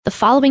The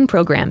following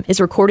program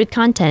is recorded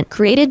content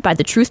created by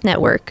the Truth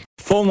Network.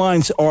 Phone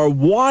lines are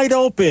wide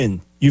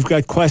open. You've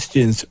got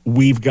questions,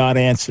 we've got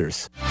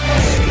answers.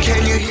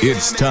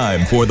 It's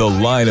time for The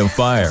Line of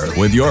Fire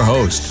with your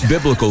host,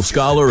 biblical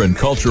scholar and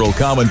cultural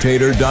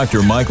commentator,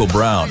 Dr. Michael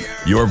Brown.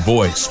 Your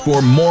voice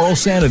for moral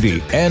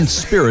sanity and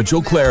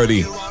spiritual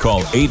clarity.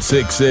 Call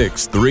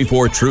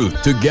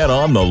 866-34-TRUTH to get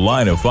on The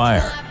Line of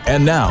Fire.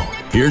 And now,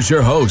 here's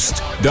your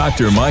host,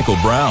 Dr. Michael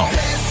Brown.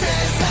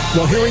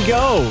 Well, here we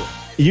go.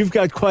 You've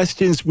got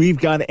questions, we've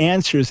got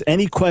answers.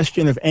 Any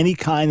question of any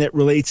kind that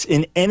relates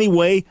in any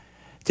way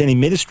to any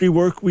ministry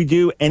work we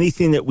do,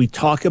 anything that we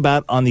talk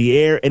about on the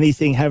air,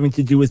 anything having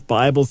to do with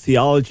Bible,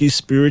 theology,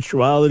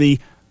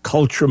 spirituality,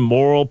 culture,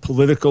 moral,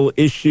 political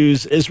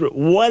issues, Israel,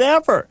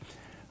 whatever.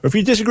 Or if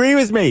you disagree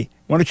with me,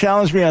 want to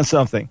challenge me on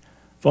something,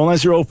 phone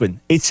lines are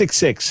open,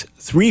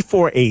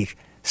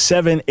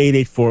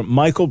 866-348-7884.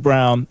 Michael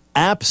Brown,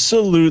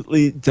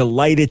 absolutely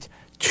delighted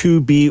to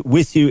be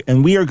with you,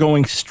 and we are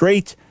going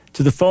straight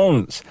to the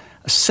phones.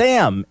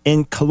 Sam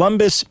in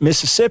Columbus,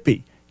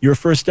 Mississippi, you're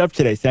first up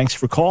today. Thanks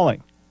for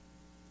calling.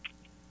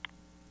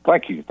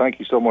 Thank you. Thank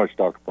you so much,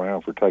 Dr.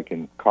 Brown, for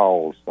taking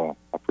calls. I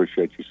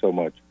appreciate you so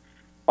much.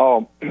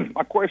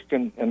 My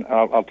question, and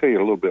I'll tell you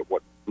a little bit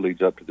what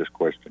leads up to this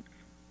question.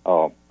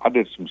 I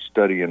did some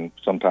studying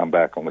some time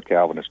back on the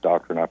Calvinist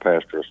doctrine. I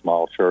pastor a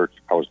small church.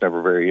 I was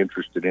never very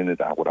interested in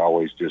it. I would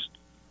always just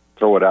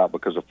throw it out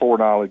because of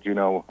foreknowledge,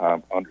 I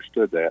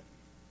understood that.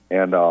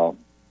 And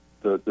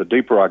the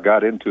deeper I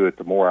got into it,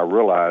 the more I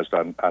realized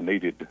I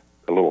needed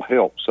a little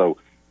help. So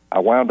I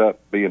wound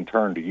up being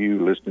turned to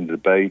you, listening to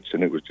debates,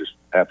 and it was just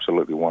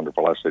absolutely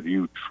wonderful. I said,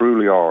 you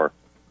truly are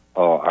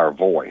our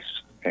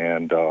voice.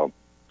 And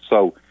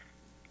so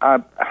I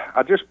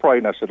just prayed,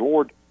 and I said,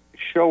 Lord,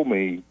 show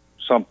me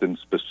something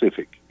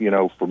specific,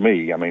 for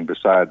me. I mean,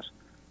 besides,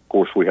 of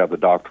course, we have the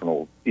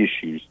doctrinal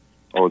issues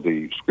or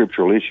the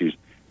scriptural issues.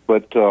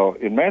 But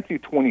in Matthew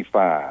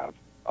 25,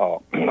 I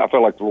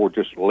felt like the Lord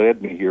just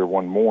led me here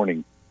one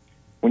morning.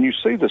 When you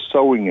see the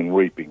sowing and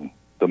reaping,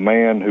 the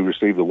man who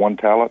received the 1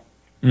 talent,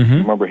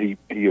 remember he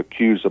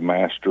accused the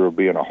master of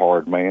being a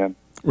hard man?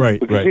 Right,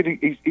 because right.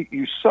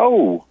 You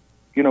sow,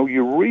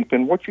 you're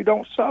reaping what you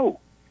don't sow.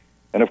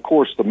 And, of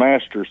course, the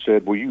master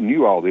said, well, you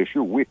knew all this.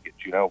 You're wicked,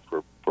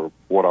 for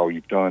what all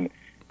you've done.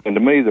 And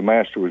to me, the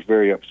master was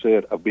very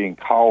upset of being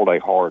called a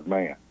hard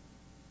man.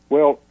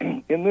 Well,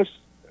 in this,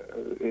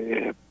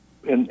 in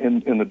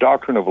the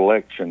doctrine of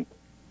election,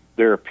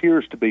 there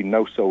appears to be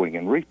no sowing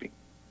and reaping.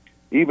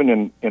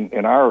 Even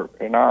in our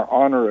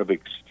honor of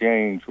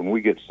exchange, when we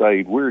get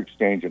saved, we're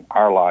exchanging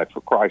our life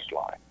for Christ's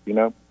life,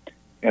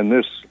 And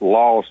this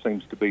law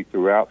seems to be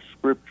throughout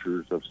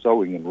scriptures of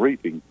sowing and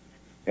reaping.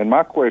 And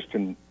my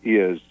question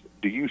is,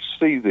 do you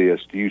see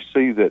this? Do you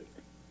see that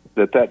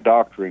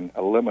doctrine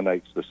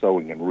eliminates the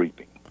sowing and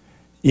reaping?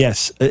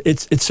 Yes,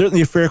 it's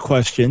certainly a fair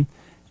question,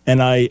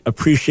 and I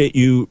appreciate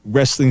you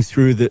wrestling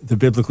through the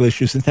biblical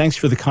issues, and thanks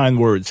for the kind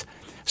words.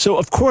 So,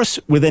 of course,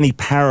 with any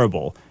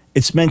parable,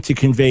 it's meant to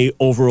convey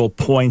overall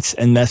points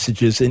and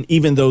messages, and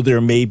even though there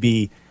may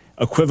be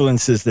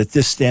equivalences that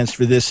this stands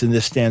for this and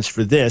this stands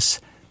for this,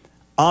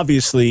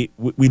 obviously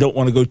we don't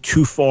want to go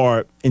too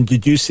far in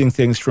deducing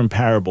things from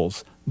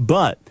parables.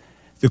 But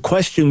the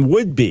question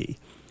would be,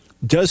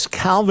 does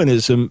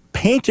Calvinism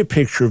paint a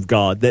picture of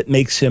God that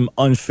makes him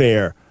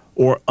unfair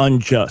or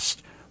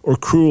unjust or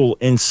cruel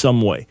in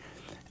some way?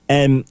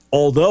 And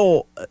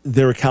although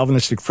there are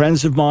Calvinistic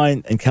friends of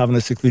mine and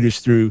Calvinistic leaders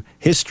through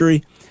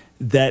history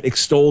that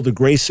extol the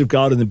grace of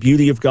God and the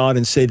beauty of God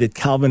and say that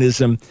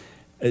Calvinism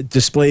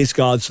displays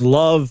God's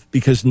love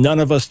because none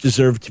of us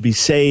deserve to be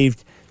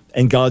saved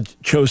and God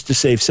chose to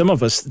save some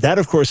of us, that,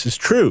 of course, is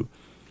true.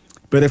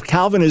 But if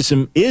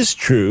Calvinism is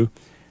true,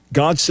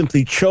 God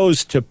simply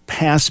chose to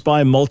pass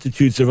by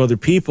multitudes of other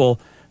people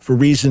for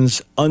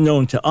reasons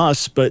unknown to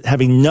us, but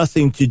having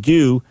nothing to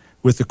do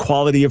with the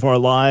quality of our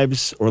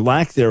lives or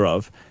lack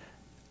thereof,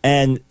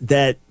 and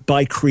that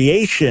by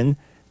creation,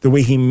 the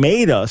way he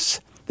made us,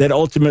 that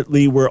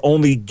ultimately we're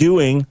only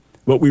doing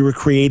what we were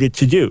created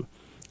to do.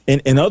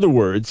 In other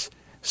words,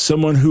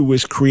 someone who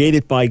was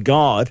created by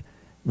God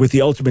with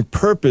the ultimate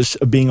purpose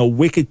of being a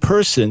wicked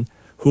person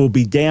who will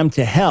be damned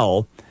to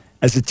hell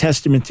as a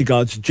testament to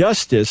God's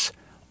justice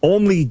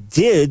only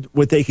did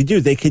what they could do.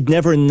 They could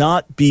never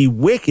not be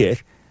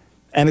wicked.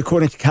 And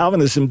according to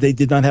Calvinism, they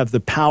did not have the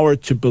power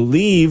to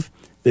believe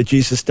that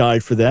Jesus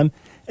died for them.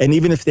 And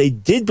even if they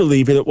did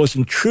believe it, it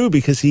wasn't true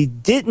because he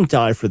didn't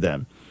die for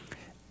them.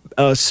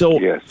 So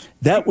yes.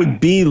 That would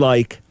be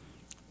like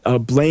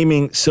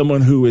blaming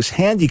someone who was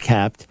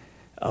handicapped,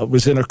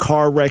 was in a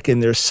car wreck,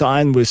 and their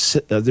spine was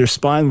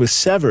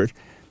severed,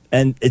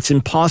 and it's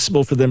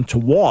impossible for them to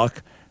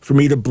walk, for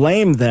me to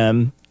blame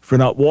them for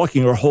not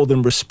walking or hold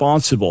them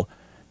responsible.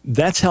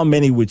 That's how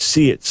many would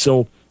see it.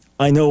 So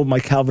I know my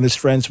Calvinist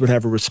friends would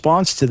have a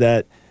response to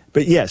that.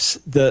 But yes,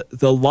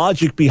 the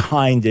logic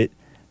behind it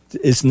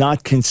is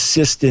not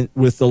consistent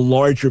with the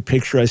larger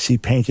picture I see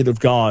painted of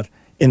God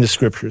in the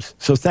Scriptures.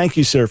 So thank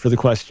you, sir, for the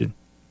question.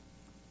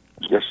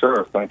 Yes,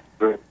 sir. Thank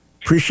you.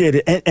 Appreciate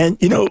it. And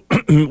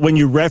when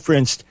you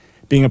referenced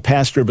being a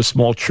pastor of a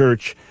small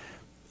church,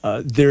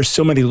 there's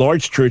so many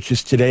large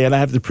churches today, and I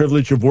have the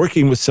privilege of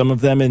working with some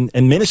of them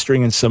and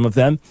ministering in some of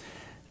them,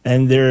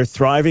 and they're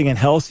thriving and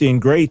healthy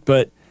and great.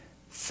 But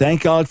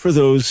thank God for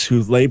those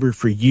who've labored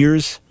for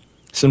years,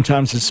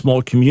 sometimes in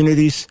small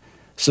communities,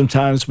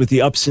 sometimes with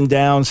the ups and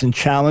downs and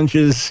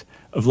challenges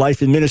of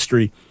life in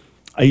ministry.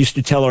 I used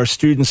to tell our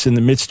students in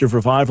the midst of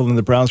revival in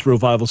the Brownsville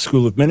Revival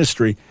School of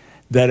Ministry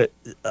that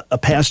a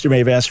pastor may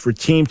have asked for a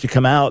team to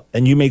come out,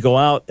 and you may go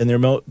out, and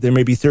there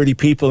may be 30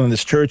 people in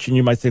this church, and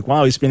you might think,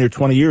 wow, he's been here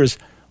 20 years,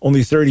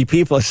 only 30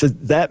 people. I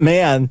said, that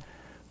man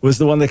was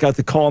the one that got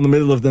the call in the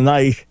middle of the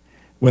night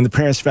when the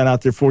parents found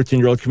out their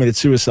 14-year-old committed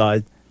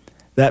suicide.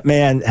 That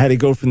man had to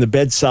go from the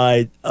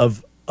bedside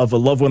of a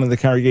loved one in the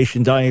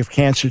congregation dying of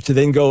cancer to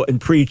then go and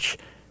preach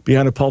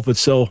behind a pulpit.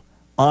 So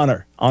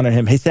honor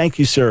him. Hey, thank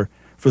you, sir,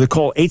 for the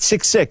call.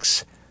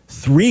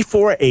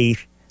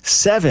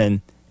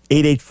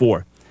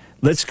 866-348-7884.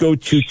 Let's go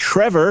to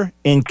Trevor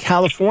in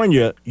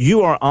California.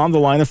 You are on the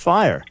line of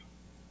fire.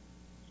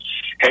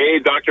 Hey,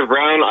 Dr.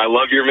 Brown, I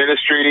love your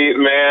ministry,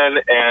 man.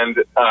 And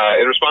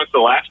in response to the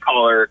last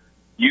caller,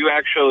 you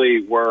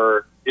actually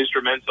were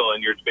instrumental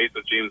in your debate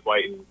with James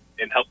White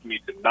in helping me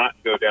to not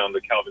go down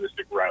the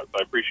Calvinistic route. So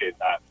I appreciate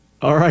that.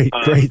 All right,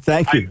 great.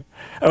 Thank you.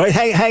 All right,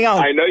 hang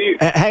on. I know you.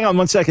 Hang on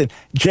 1 second.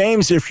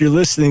 James, if you're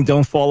listening,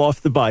 don't fall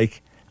off the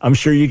bike. I'm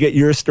sure you get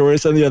your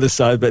stories on the other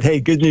side, but hey,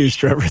 good news,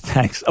 Trevor.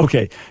 Thanks.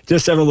 Okay,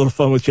 just having a little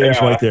fun with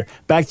James White there.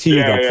 Back to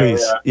you, though,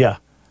 please. Yeah.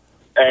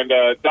 And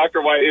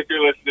Dr. White, if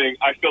you're listening,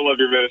 I still love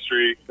your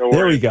ministry. No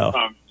there we go.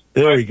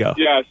 There we go.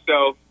 Yeah,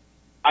 so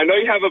I know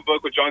you have a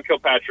book with John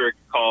Kilpatrick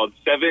called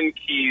 7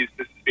 Keys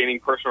to Sustaining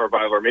Personal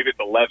Revival, or maybe it's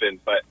 11,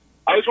 but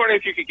I was wondering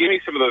if you could give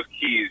me some of those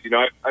keys. You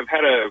know, I've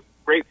had a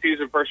great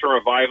season of personal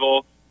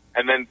revival,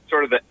 and then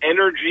sort of the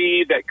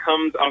energy that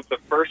comes off the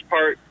first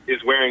part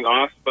is wearing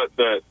off, but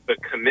the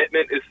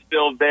commitment is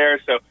still there.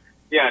 So,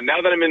 yeah,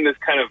 now that I'm in this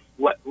kind of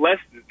less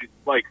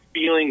like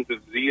feelings of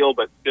zeal,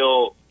 but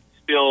still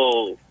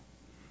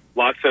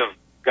lots of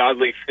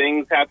godly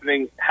things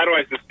happening, how do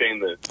I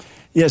sustain this?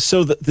 Yeah,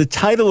 so the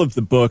title of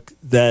the book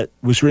that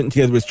was written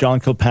together with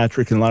John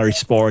Kilpatrick and Larry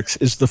Sparks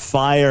is The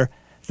Fire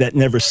That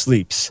Never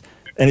Sleeps.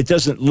 And it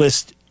doesn't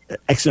list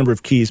X number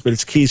of keys, but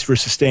it's keys for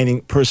sustaining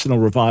personal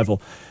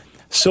revival.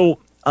 So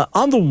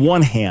on the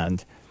one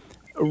hand,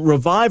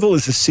 revival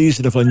is a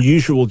season of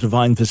unusual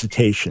divine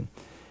visitation.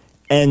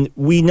 And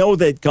we know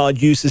that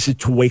God uses it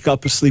to wake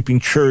up a sleeping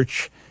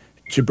church,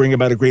 to bring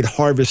about a great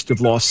harvest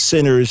of lost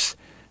sinners,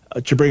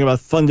 to bring about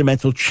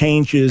fundamental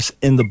changes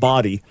in the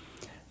body.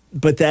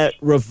 But that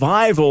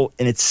revival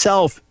in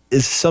itself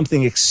is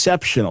something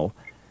exceptional.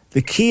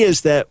 The key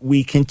is that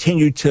we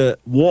continue to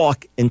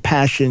walk in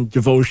passion,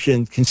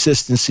 devotion,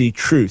 consistency,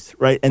 truth,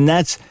 right? And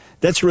that's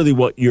really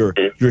what you're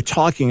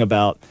talking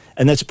about,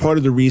 and that's part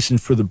of the reason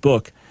for the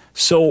book.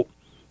 So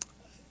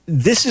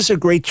this is a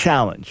great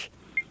challenge.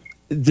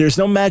 There's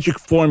no magic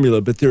formula,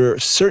 but there are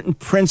certain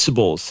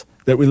principles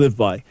that we live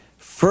by.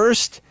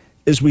 First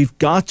is we've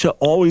got to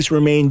always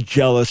remain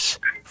jealous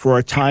for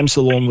our times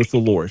alone with the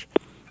Lord.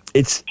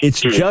 By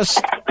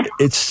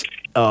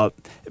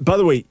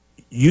the way,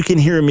 you can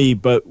hear me,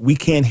 but we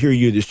can't hear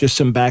you. There's just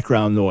some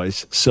background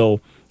noise.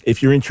 So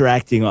if you're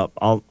interacting,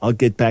 I'll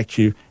get back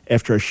to you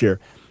after I share.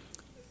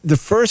 The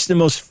first and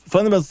most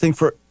fundamental thing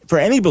for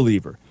any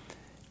believer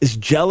is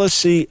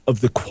jealousy of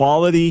the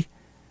quality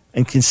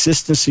and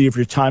consistency of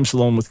your times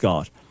alone with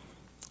God.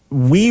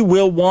 We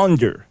will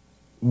wander.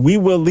 We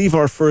will leave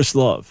our first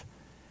love.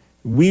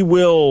 We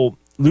will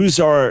lose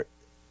our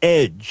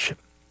edge.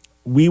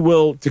 We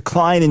will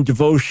decline in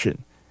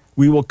devotion.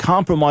 We will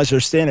compromise our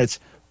standards.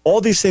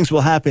 All these things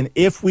will happen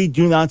if we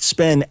do not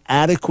spend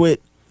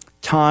adequate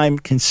time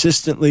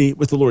consistently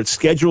with the Lord.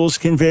 Schedules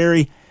can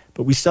vary,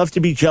 but we still have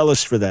to be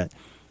jealous for that.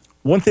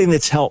 One thing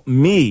that's helped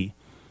me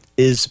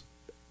is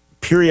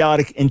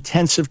periodic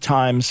intensive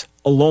times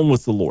alone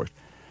with the Lord.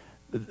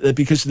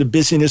 Because of the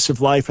busyness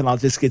of life, and I'll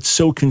just get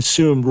so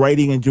consumed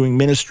writing and doing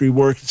ministry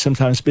work, and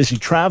sometimes busy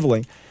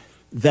traveling,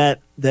 that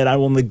I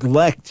will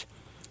neglect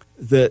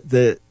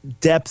the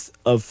depth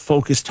of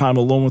focused time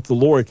alone with the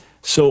Lord.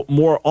 So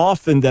more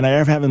often than I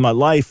ever have in my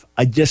life,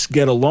 I just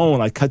get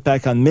alone. I cut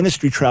back on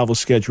ministry travel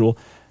schedule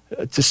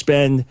to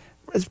spend,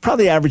 it's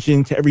probably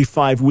averaging to every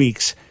 5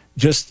 weeks,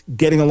 just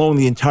getting alone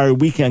the entire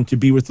weekend to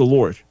be with the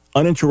Lord.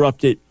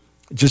 Uninterrupted,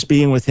 just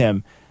being with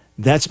Him.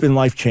 That's been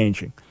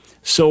life-changing.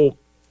 So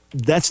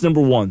that's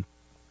number one.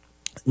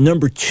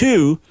 Number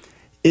two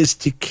is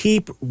to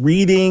keep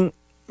reading,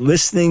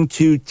 listening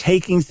to,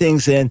 taking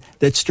things in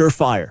that stir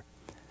fire,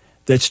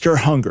 that stir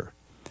hunger.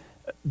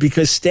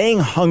 Because staying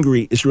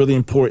hungry is really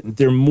important.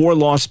 There are more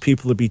lost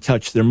people to be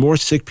touched. There are more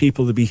sick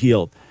people to be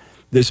healed.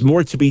 There's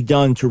more to be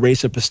done to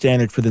raise up a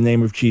standard for the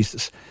name of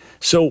Jesus.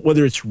 So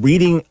whether it's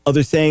reading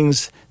other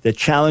things that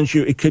challenge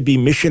you, it could be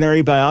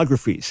missionary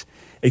biographies.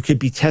 It could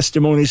be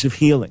testimonies of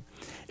healing.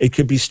 It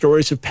could be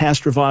stories of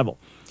past revival.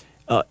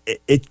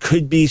 It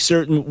could be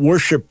certain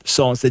worship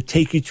songs that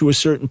take you to a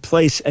certain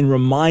place and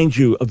remind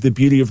you of the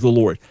beauty of the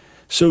Lord.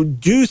 So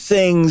do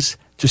things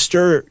to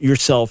stir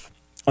yourself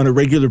on a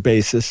regular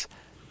basis.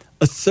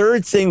 A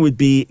third thing would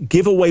be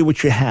give away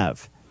what you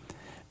have.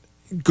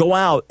 Go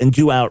out and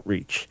do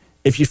outreach.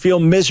 If you feel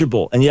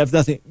miserable and you have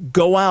nothing,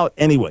 go out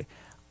anyway.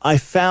 I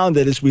found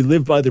that as we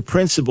live by the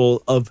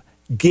principle of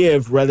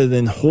give rather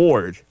than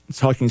hoard,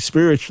 talking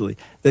spiritually,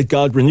 that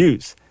God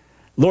renews.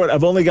 Lord,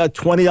 I've only got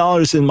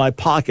 $20 in my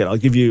pocket. I'll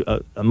give you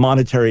a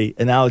monetary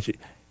analogy.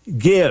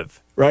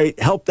 Give, right?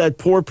 Help that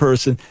poor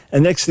person.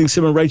 And next thing,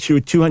 someone writes you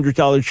a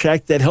 $200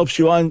 check that helps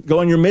you go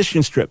on your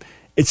mission trip.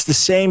 It's the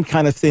same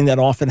kind of thing that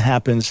often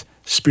happens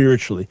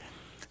spiritually.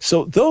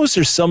 So those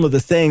are some of the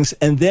things.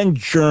 And then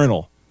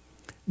journal.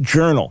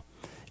 Journal.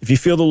 If you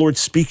feel the Lord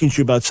speaking to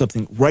you about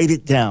something, write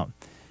it down.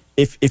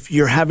 If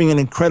you're having an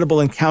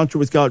incredible encounter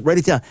with God, write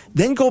it down.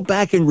 Then go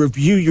back and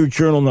review your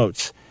journal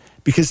notes,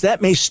 because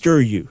that may stir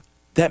you.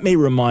 That may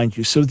remind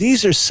you. So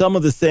these are some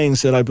of the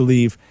things that I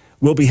believe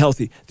will be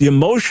healthy. The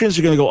emotions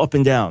are going to go up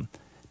and down,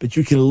 but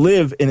you can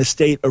live in a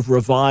state of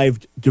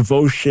revived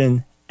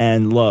devotion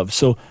and love.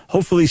 So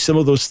hopefully some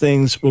of those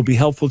things will be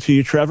helpful to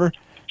you, Trevor.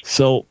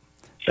 So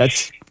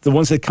that's the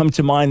ones that come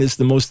to mind as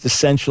the most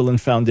essential and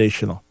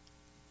foundational.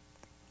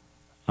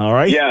 All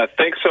right? Yeah,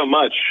 thanks so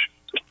much.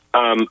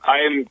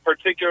 I am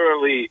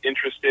particularly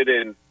interested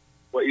in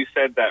what you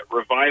said, that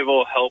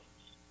revival helps,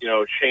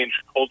 change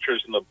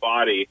cultures in the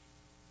body.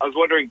 I was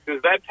wondering,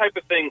 does that type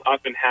of thing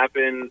often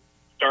happen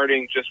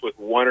starting just with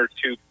one or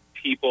two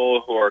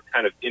people who are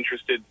kind of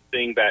interested in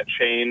seeing that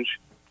change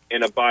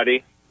in a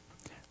body?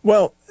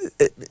 Well,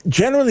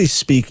 generally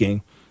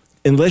speaking,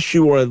 unless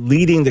you are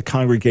leading the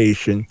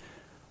congregation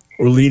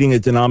or leading a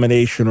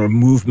denomination or a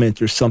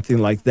movement or something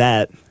like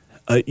that,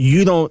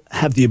 you don't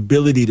have the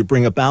ability to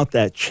bring about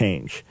that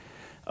change.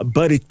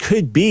 But it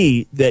could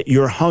be that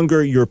your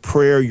hunger, your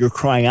prayer, your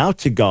crying out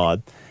to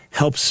God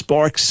helps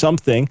spark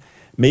something.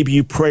 Maybe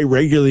you pray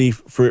regularly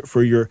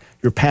for your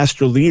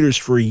pastoral leaders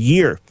for a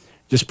year.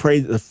 Just pray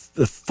the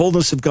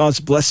fullness of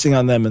God's blessing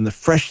on them and the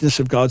freshness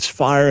of God's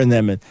fire in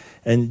them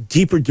and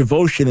deeper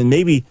devotion. And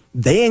maybe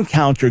they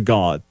encounter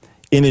God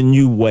in a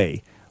new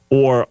way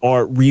or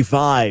are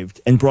revived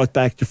and brought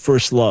back to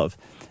first love.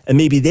 And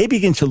maybe they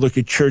begin to look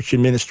at church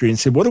and ministry and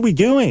say, what are we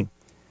doing?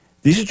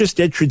 These are just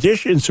dead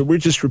traditions, so we're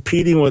just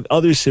repeating what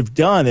others have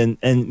done,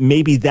 and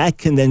maybe that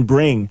can then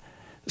bring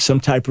some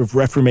type of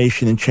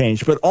reformation and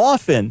change. But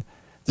often,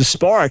 the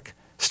spark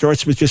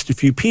starts with just a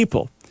few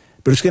people,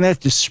 but it's going to have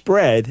to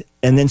spread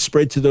and then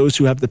spread to those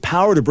who have the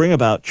power to bring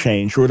about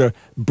change or to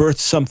birth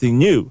something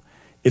new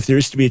if there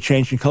is to be a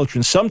change in culture.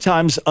 And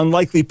sometimes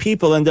unlikely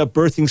people end up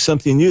birthing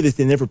something new that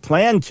they never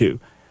planned to,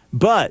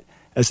 but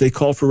as they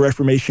call for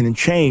reformation and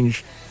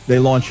change, they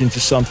launch into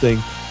something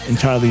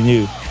entirely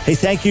new. Hey,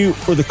 thank you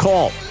for the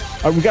call.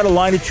 We've got a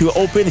line or two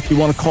open if you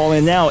want to call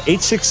in now,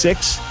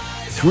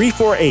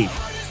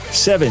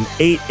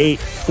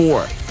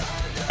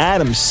 866-348-7884.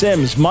 Adam,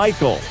 Sims,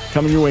 Michael,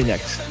 coming your way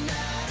next.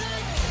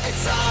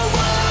 It's our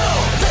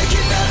world, they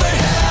can never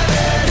have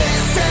it.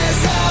 This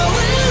is how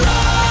we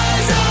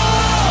rise.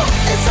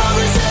 Oh, it's our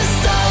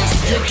resistance.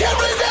 You can't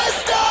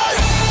resist us.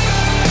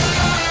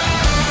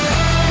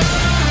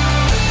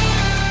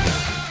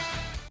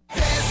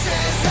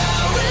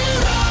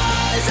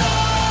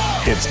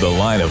 It's The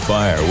Line of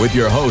Fire with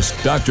your host,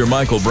 Dr.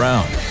 Michael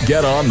Brown.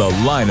 Get on The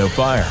Line of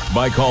Fire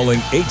by calling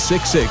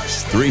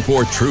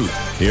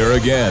 866-34-TRUTH. Here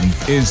again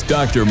is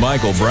Dr.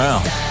 Michael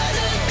Brown.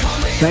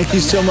 Thank you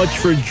so much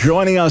for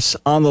joining us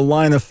on The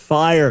Line of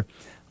Fire.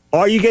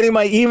 Are you getting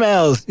my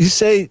emails? You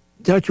say,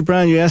 Dr.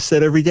 Brown, you ask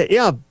that every day.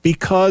 Yeah,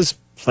 because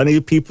plenty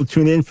of people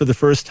tune in for the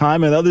first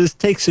time and others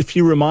takes a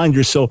few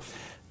reminders. So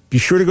be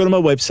sure to go to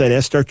my website,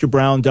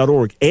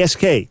 askdrbrown.org,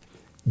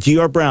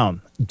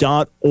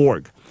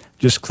 askdrbrown.org.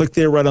 Just click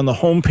there right on the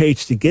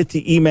homepage to get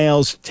the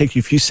emails. Take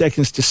you a few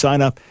seconds to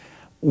sign up.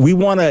 We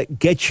want to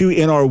get you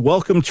in our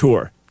welcome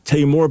tour, tell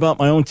you more about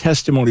my own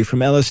testimony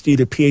from LSD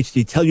to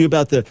PhD, tell you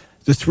about the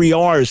 3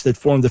 R's that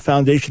form the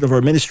foundation of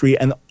our ministry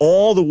and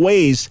all the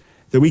ways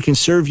that we can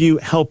serve you,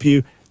 help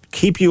you,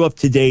 keep you up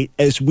to date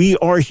as we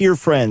are here,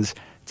 friends,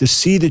 to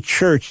see the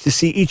church, to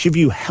see each of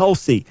you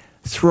healthy,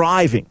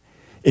 thriving,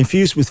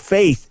 infused with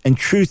faith and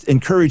truth and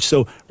courage.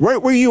 So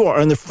right where you are,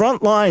 on the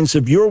front lines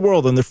of your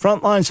world, on the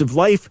front lines of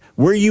life,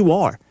 where you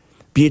are,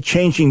 be it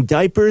changing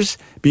diapers,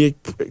 be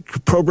it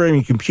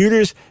programming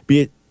computers, be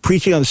it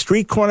preaching on the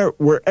street corner,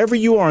 wherever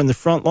you are on the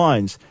front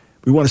lines,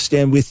 we want to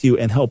stand with you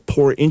and help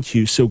pour into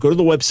you. So go to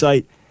the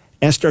website,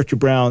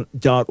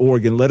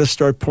 askdrbrown.org, and let us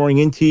start pouring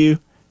into you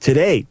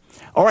today.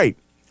 All right,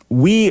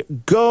 we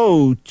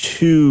go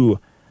to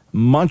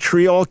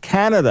Montreal,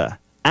 Canada.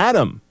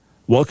 Adam,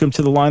 welcome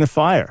to The Line of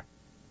Fire.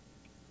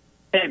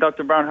 Hey,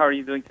 Dr. Brown, how are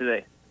you doing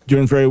today?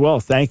 Doing very well,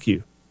 thank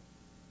you.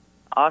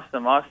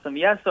 Awesome.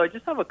 Yeah, so I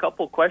just have a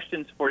couple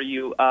questions for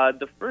you.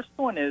 The first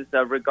one is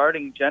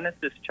regarding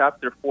Genesis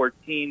chapter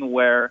 14,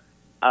 where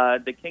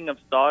the king of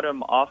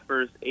Sodom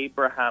offers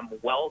Abraham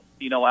wealth,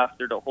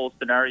 after the whole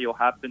scenario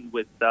happened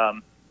with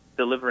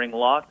delivering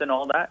Lot and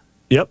all that.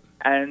 Yep.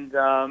 And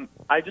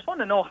I just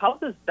want to know, how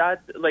does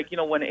that,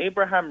 when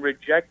Abraham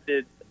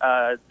rejected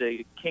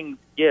the king's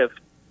gift,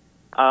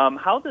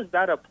 how does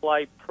that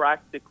apply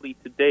practically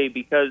today?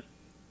 Because,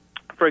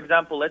 for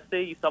example, let's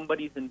say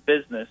somebody's in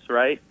business,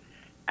 right?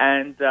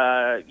 And,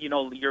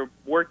 you're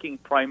working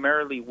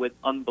primarily with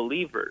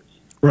unbelievers.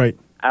 Right.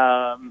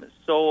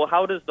 So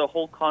how does the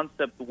whole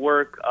concept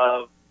work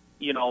of,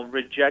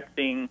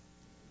 rejecting,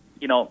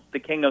 the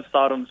king of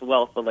Sodom's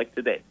wealth like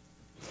today?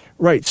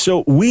 Right.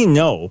 So we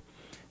know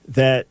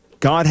that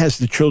God has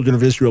the children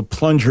of Israel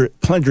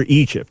plunder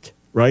Egypt,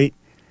 right?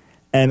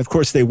 And, of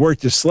course, they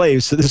worked as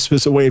slaves, so this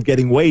was a way of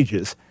getting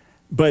wages,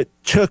 but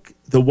took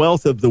the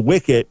wealth of the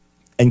wicked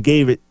and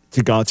gave it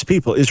to God's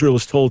people. Israel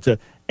was told to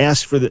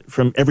ask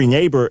from every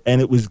neighbor,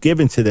 and it was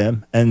given to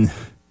them, and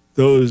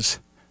those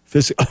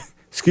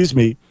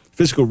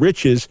physical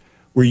riches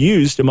were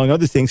used, among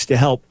other things, to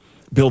help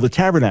build the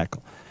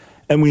tabernacle.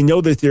 And we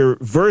know that there are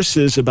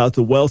verses about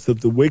the wealth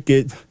of the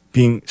wicked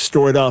being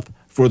stored up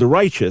for the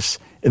righteous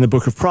in the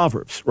book of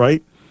Proverbs,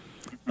 right?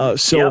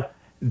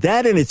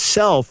 That in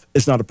itself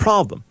is not a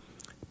problem.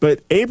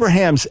 But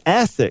Abraham's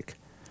ethic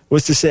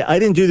was to say, I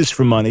didn't do this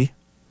for money.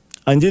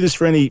 I didn't do this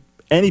for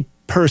any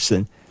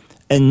person.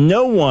 And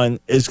no one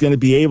is going to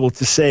be able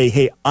to say,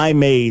 hey, I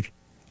made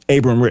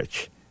Abram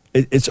rich.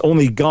 It's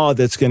only God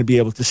that's going to be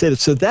able to say that.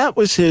 So that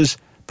was his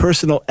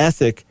personal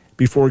ethic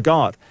before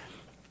God.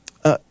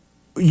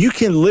 You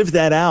can live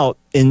that out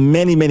in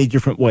many, many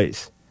different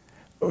ways.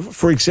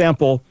 For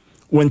example,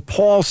 when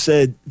Paul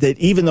said that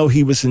even though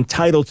he was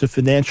entitled to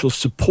financial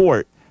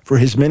support for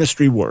his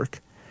ministry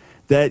work,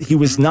 that he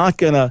was not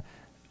going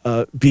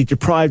to be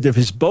deprived of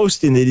his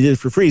boasting that he did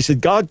for free. He said,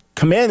 God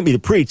commanded me to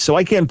preach, so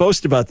I can't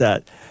boast about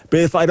that. But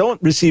if I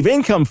don't receive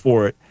income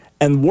for it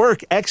and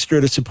work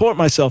extra to support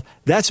myself,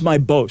 that's my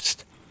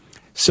boast.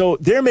 So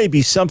there may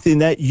be something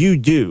that you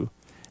do.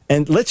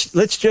 And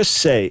let's just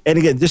say, and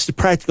again, this is a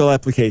practical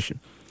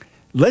application.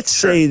 Let's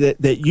say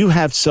that you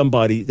have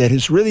somebody that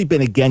has really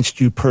been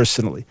against you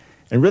personally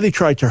and really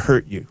tried to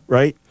hurt you,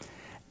 right?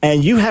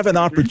 And you have an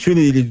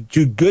opportunity to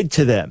do good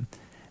to them.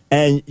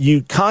 And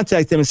you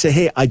contact them and say,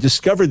 hey, I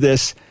discovered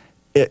this.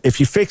 If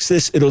you fix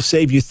this, it'll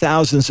save you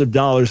thousands of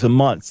dollars a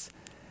month.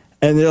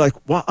 And they're like,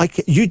 well,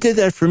 you did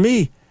that for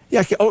me.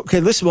 Yeah, okay,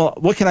 listen, well,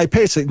 what can I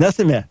pay? It's like,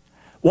 nothing, man.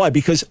 Why?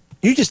 Because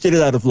you just did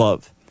it out of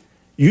love.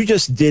 You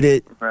just did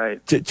it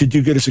to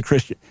do good as a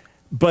Christian.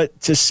 But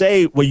to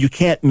say, well, you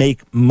can't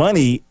make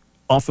money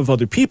off of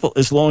other people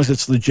as long as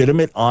it's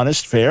legitimate,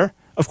 honest, fair,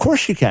 of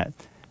course you can.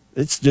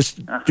 It's just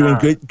doing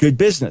good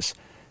business.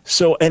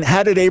 So, and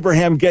how did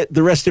Abraham get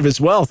the rest of his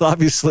wealth?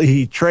 Obviously,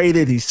 he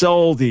traded, he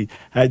sold, he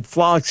had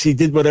flocks, he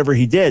did whatever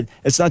he did.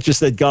 It's not just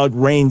that God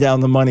rained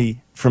down the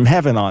money from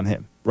heaven on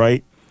him,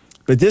 right?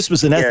 But this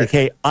was an ethic.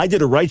 Hey, I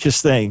did a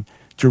righteous thing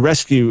to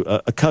rescue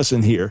a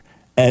cousin here,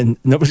 and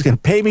nobody's going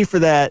to pay me for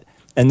that,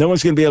 and no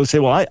one's going to be able to say,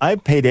 well,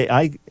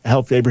 I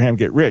helped Abraham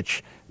get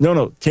rich.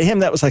 No, to him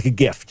that was like a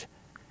gift.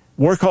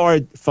 Work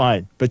hard,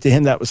 fine, but to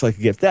him that was like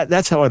a gift.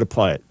 That's how I'd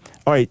apply it.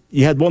 All right,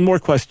 you had one more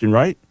question,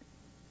 right?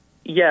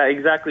 Yeah,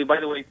 exactly. By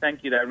the way,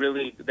 thank you. That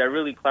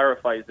really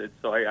clarifies it.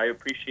 So I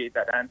appreciate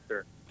that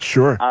answer.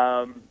 Sure.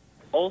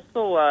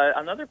 Also,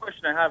 another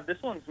question I have.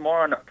 This one's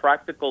more on a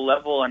practical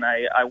level, and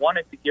I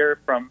wanted to hear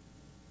from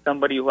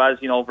somebody who has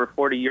over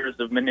 40 years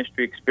of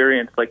ministry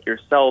experience like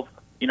yourself,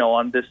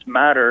 on this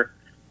matter.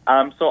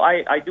 So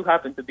I do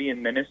happen to be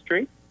in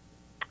ministry,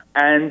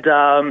 and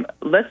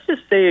let's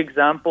just say,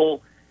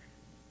 example,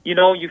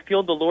 you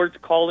feel the Lord's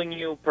calling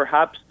you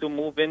perhaps to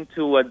move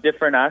into a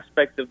different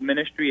aspect of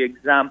ministry.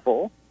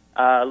 Example,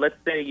 let's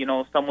say,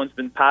 someone's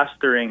been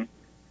pastoring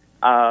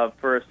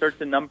for a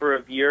certain number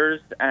of years,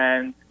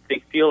 and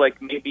they feel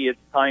like maybe it's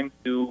time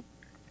to,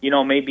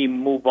 maybe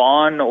move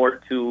on or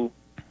to,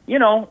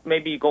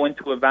 maybe go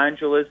into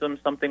evangelism,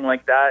 something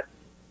like that.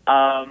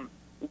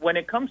 When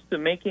it comes to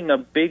making a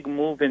big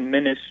move in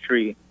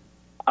ministry,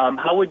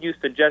 how would you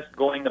suggest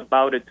going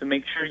about it to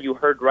make sure you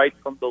heard right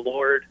from the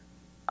Lord,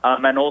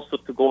 and also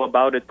to go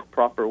about it the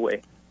proper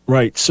way?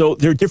 Right. So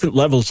there are different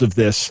levels of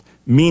this,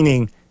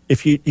 meaning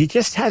if you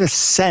just had a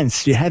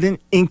sense, you had an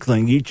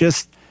inkling, you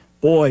just,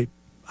 boy,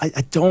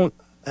 I don't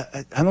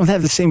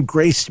have the same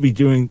grace to be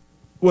doing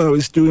what I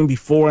was doing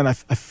before, and I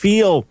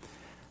feel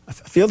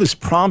this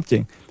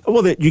prompting.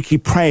 Well, that you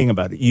keep praying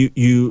about it.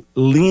 You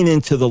lean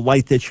into the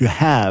light that you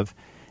have,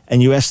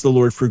 and you ask the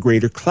Lord for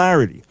greater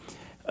clarity.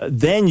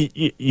 Then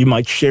you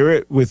might share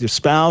it with your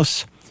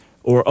spouse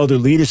or other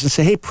leaders and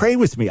say, hey, pray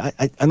with me.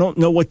 I don't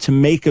know what to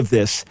make of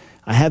this.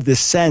 I have this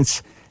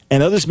sense.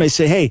 And others may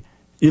say, hey,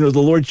 the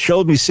Lord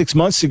showed me 6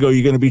 months ago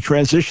you're going to be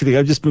transitioning.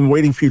 I've just been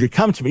waiting for you to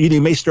come to me.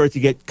 You may start to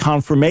get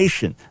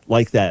confirmation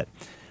like that.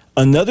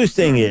 Another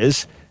thing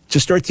is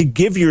to start to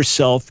give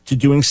yourself to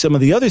doing some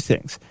of the other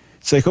things.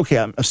 It's like, okay,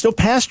 I'm still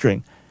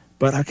pastoring,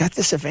 but I've got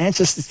this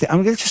evangelist thing.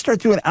 I'm going to just start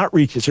doing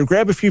outreaches or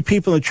grab a few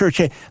people in the church.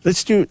 Hey,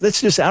 let's do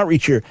this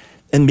outreach here.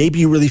 And maybe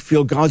you really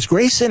feel God's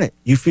grace in it.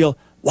 You feel,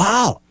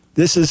 wow,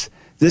 this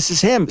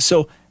is him.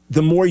 So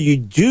the more you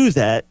do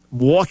that,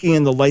 walking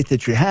in the light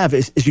that you have,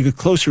 as you get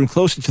closer and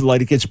closer to the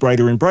light, it gets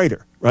brighter and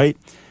brighter, right?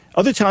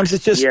 Other times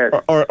it's just Yes.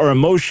 our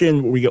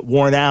emotion where we get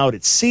worn out.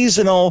 It's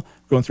seasonal,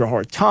 going through a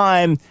hard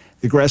time.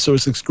 The grass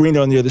always looks greener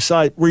on the other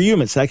side. We're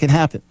humans. That can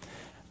happen.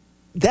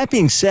 That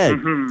being said,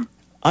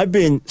 I've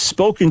been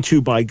spoken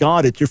to by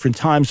God at different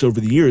times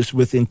over the years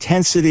with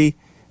intensity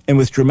and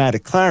with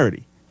dramatic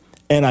clarity.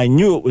 And I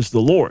knew it was the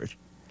Lord.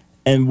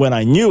 And when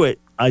I knew it,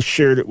 I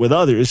shared it with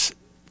others.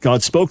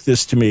 God spoke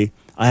this to me.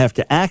 I have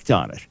to act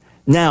on it.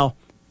 Now,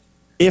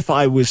 if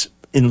I was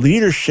in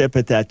leadership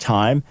at that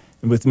time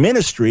and with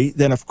ministry,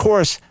 then of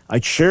course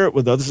I'd share it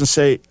with others and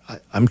say,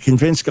 I'm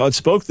convinced God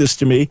spoke this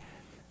to me,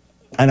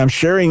 and I'm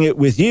sharing it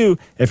with you.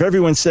 If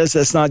everyone says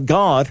that's not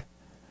God,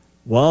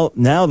 well,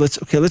 now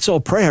let's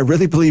all pray. I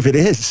really believe it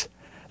is.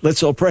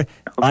 Let's all pray.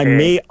 I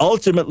may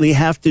ultimately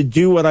have to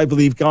do what I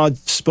believe God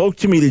spoke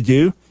to me to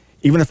do.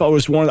 Even if I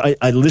was warned,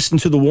 I listen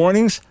to the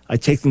warnings, I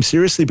take them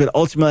seriously, but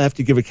ultimately I have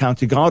to give account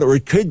to God. Or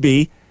it could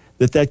be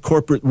that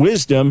corporate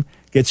wisdom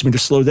gets me to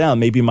slow down.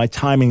 Maybe my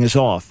timing is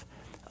off.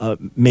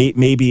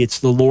 Maybe it's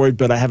the Lord,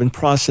 but I haven't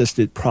processed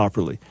it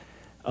properly.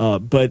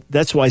 But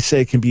that's why I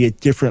say it can be at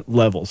different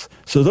levels.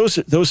 So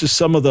those are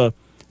some of the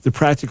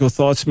practical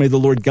thoughts. May the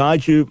Lord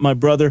guide you, my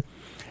brother.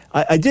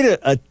 I did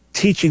a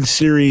teaching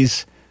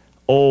series,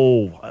 I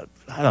don't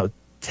know,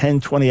 10,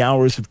 20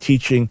 hours of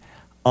teaching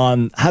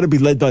on how to be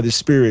led by the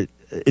Spirit.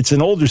 It's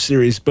an older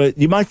series, but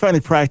you might find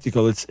it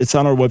practical. It's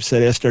on our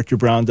website,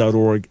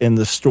 AskDrBrown.org, in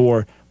the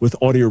store with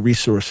audio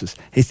resources.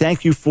 Hey,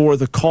 thank you for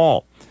the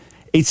call.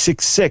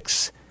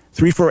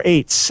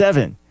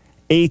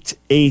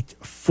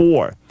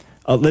 866-348-7884.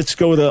 Let's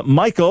go to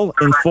Michael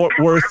in Fort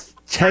Worth,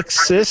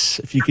 Texas.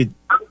 If you could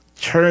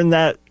turn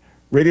that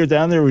radio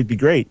down there, would be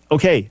great.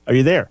 Okay, are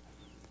you there?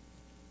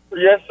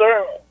 Yes,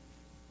 sir.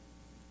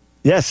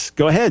 Yes,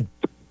 go ahead.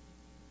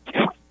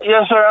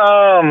 Yes,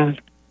 sir.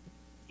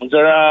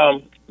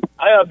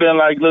 I have been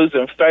like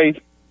losing faith.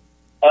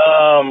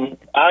 I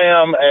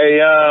am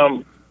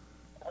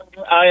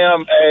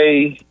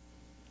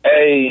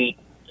a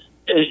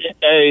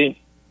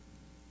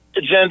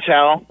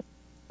Gentile,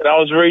 and I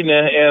was reading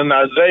it in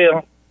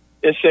Isaiah.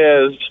 It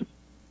says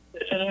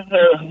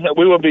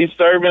we will be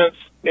servants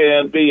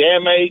and be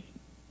handmaids,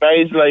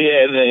 basically,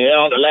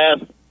 on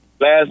the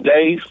last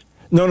days.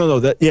 No.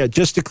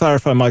 Just to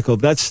clarify, Michael,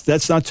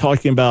 that's not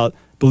talking about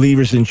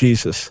believers in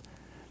Jesus.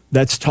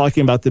 That's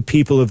talking about the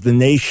people of the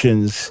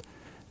nations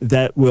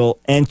that will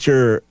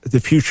enter the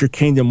future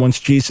kingdom once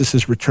Jesus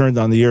has returned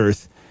on the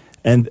earth,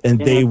 and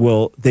they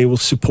will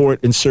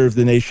support and serve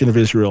the nation of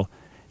Israel.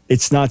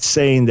 It's not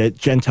saying that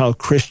Gentile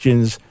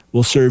Christians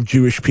will serve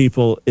Jewish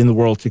people in the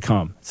world to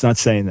come. It's not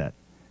saying that.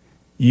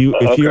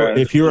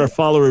 If you're a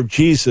follower of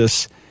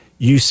Jesus,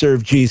 you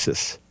serve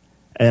Jesus,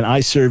 and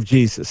I serve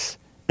Jesus,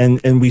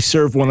 and we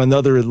serve one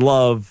another in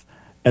love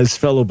as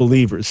fellow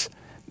believers.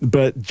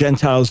 But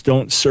Gentiles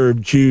don't serve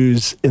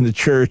Jews in the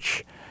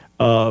church.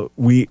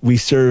 We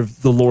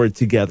serve the Lord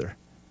together.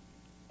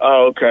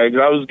 Oh, okay. 'Cause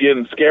I was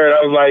getting scared.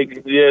 I was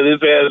like, yeah, this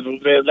says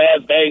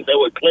last days they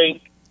would cling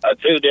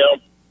to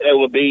them. They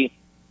would be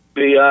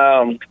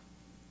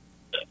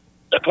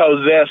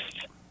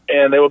possessed,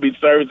 and they would be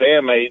served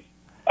handmaids.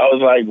 I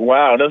was like,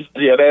 wow,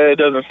 that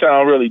doesn't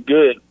sound really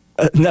good.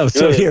 No,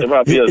 so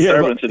good.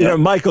 here,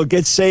 Michael,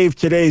 get saved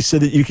today so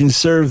that you can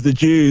serve the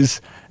Jews.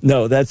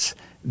 No, that's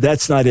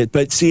not it.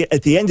 But see,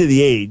 at the end of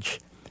the age,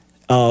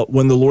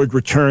 when the Lord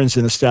returns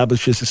and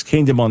establishes his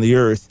kingdom on the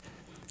earth,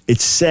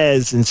 it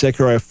says in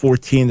Zechariah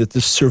 14 that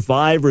the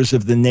survivors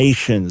of the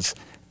nations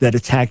that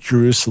attack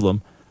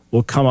Jerusalem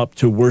will come up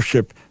to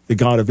worship the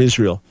God of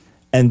Israel.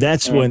 And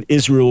that's when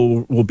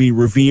Israel will be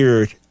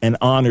revered and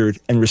honored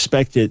and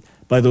respected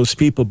by those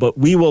people. But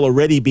we will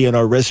already be in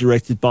our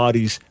resurrected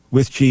bodies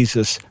with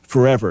Jesus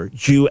forever,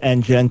 Jew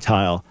and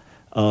Gentile,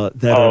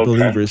 that are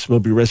believers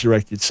will be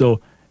resurrected. So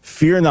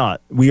fear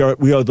not. We are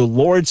the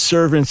Lord's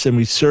servants, and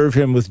we serve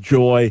him with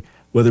joy,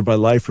 whether by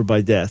life or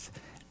by death.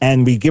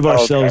 And we give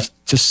ourselves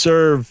to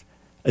serve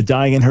a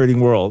dying and hurting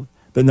world.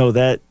 But no,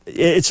 that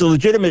it's a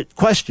legitimate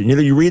question.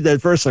 You read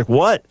that verse like,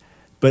 what?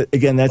 But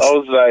again, that's... I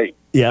was like,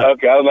 yeah.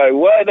 Okay, I was like,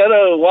 what?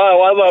 No,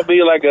 why would I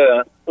be like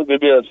a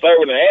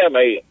servant and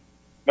handmaid?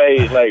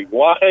 Like,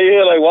 why?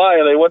 Yeah, like, why?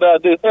 Like, what do I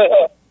do?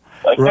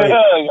 Like, right.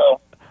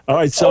 All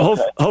right, so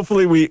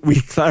hopefully we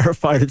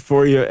clarified it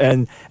for you.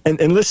 And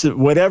listen,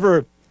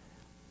 whatever...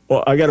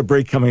 Well, I got a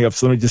break coming up,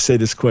 so let me just say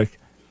this quick.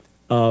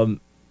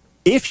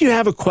 If you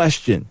have a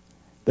question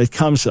that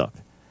comes up,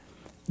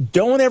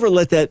 don't ever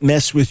let that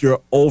mess with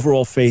your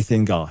overall faith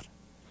in God.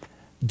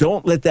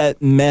 Don't let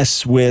that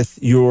mess with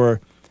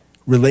your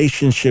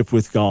relationship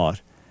with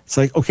God. It's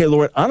like, okay,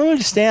 Lord, I don't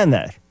understand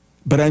that,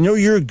 but I know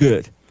you're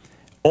good.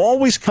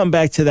 Always come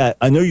back to that.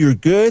 I know you're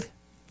good.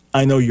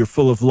 I know you're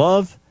full of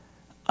love.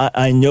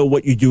 I know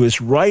what you do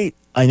is right.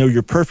 I know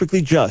you're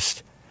perfectly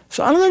just.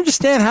 So I don't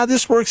understand how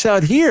this works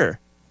out here,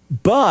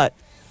 but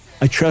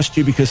I trust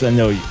you because I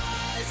know you.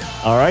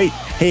 All right?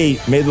 Hey,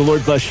 may the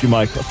Lord bless you,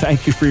 Michael.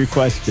 Thank you for your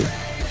question.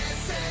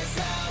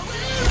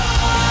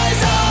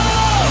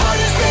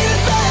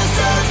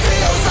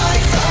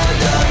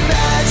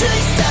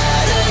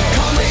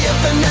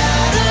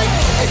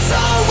 It's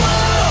our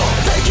world,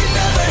 they can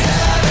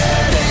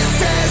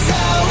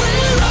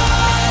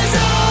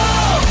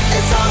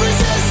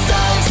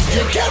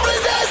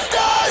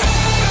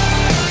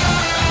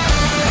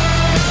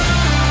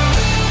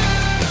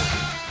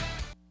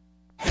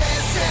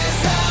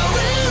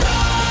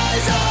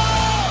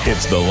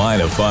The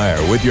Line of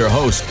Fire with your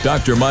host,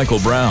 Dr. Michael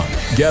Brown.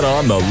 Get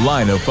on The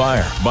Line of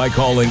Fire by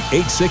calling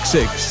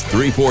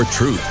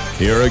 866-34-TRUTH.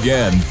 Here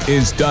again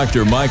is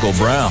Dr. Michael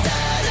Brown.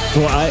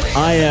 Well,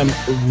 I am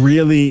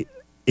really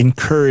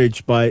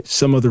encouraged by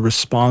some of the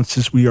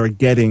responses we are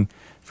getting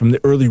from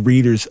the early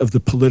readers of The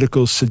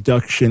Political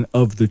Seduction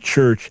of the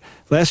Church.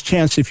 Last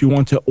chance, if you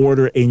want to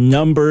order a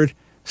numbered,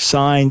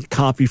 signed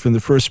copy from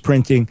the first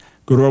printing,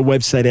 go to our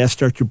website,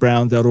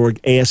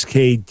 askdrbrown.org,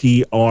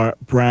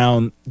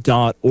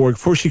 askdrbrown.org.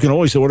 Of course, you can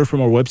always order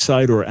from our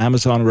website or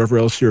Amazon or wherever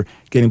else you're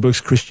getting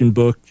books,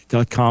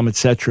 christianbook.com,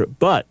 etc.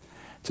 But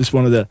just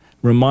wanted to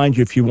remind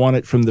you, if you want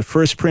it from the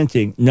first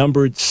printing,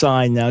 numbered,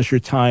 signed, now's your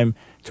time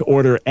to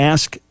order,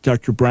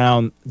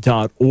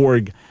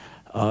 askdrbrown.org.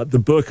 The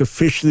book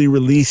officially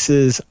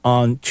releases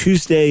on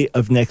Tuesday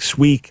of next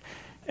week,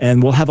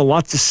 and we'll have a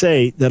lot to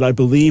say that I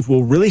believe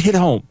will really hit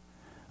home.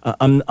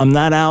 I'm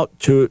not out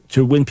to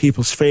win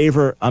people's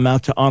favor. I'm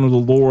out to honor the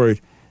Lord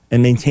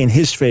and maintain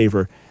His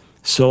favor.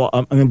 So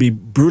I'm going to be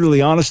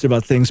brutally honest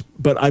about things,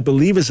 but I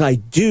believe as I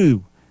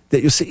do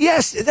that you'll say,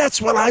 yes, that's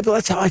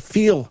how I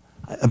feel.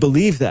 I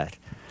believe that.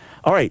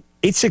 All right,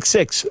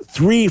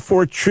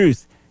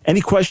 866-34-TRUTH. Any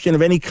question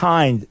of any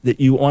kind that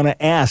you want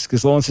to ask,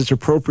 as long as it's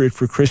appropriate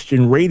for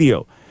Christian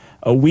radio.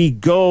 We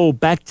go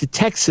back to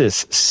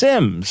Texas.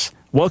 Sims,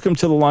 welcome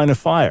to The Line of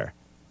Fire.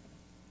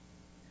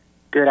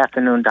 Good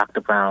afternoon, Dr.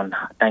 Brown.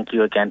 Thank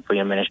you again for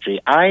your ministry.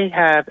 I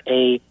have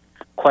a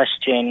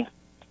question.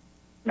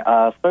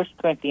 1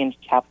 Corinthians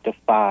chapter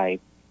 5,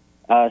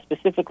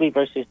 specifically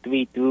verses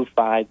 3 through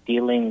 5,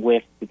 dealing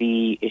with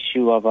the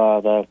issue of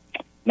the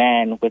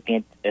man with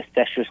the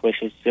incestuous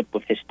relationship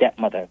with his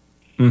stepmother.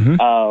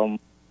 Mm-hmm. I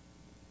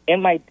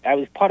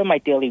was part of my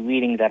daily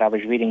reading that I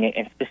was reading it,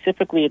 and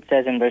specifically it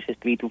says in verses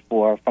 3 through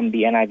 4 from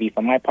the NIV,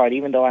 for my part,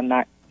 even though I am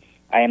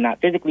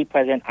not physically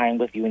present, I am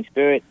with you in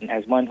spirit, and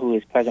as one who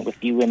is present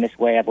with you in this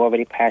way, I've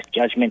already passed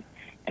judgment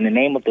in the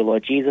name of the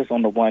Lord Jesus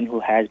on the one who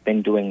has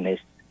been doing this.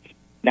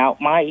 Now,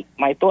 my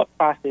thought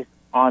process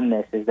on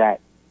this is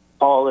that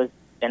Paul is,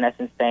 in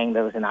essence, saying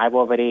that, listen,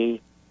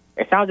 it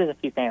sounds as if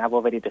he's saying, I've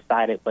already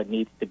decided what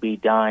needs to be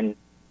done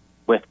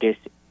with this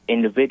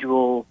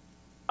individual,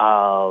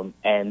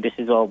 and this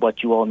is all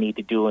what you all need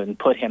to do, and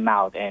put him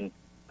out, and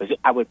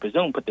I would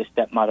presume put the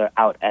stepmother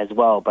out as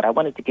well, but I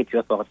wanted to get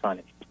your thoughts on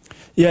it.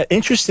 Yeah,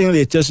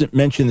 interestingly, it doesn't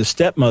mention the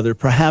stepmother.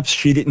 Perhaps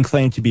she didn't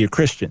claim to be a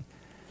Christian,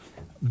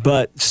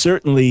 but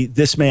certainly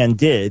this man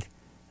did,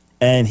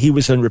 and he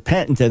was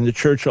unrepentant, and the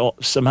church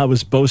somehow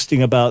was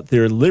boasting about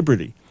their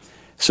liberty.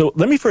 So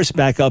let me first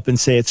back up and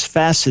say it's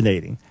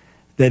fascinating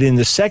that in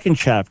the second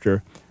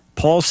chapter,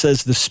 Paul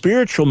says the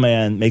spiritual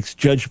man makes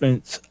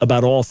judgments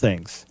about all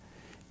things.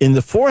 In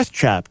the fourth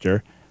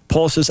chapter,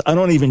 Paul says, I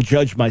don't even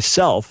judge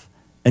myself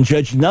and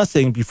judge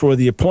nothing before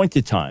the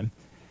appointed time.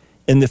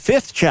 In the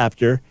fifth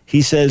chapter,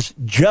 he says,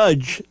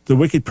 judge the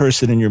wicked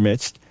person in your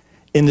midst.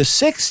 In the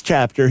sixth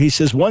chapter, he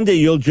says, one day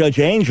you'll judge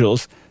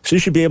angels, so you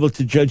should be able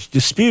to judge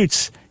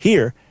disputes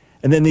here.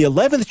 And then the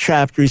 11th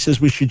chapter, he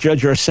says we should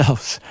judge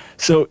ourselves.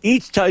 So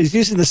each time, he's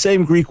using the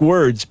same Greek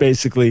words,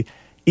 basically.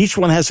 Each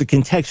one has a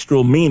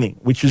contextual meaning,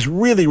 which is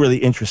really, really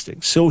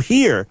interesting. So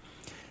here,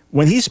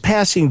 when he's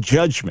passing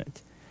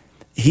judgment,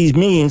 he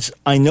means,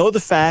 I know the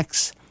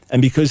facts,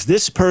 and because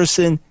this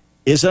person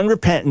is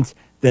unrepentant,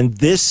 then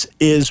this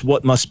is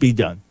what must be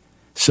done.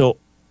 So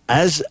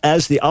as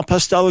the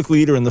apostolic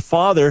leader and the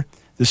father,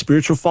 the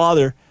spiritual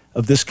father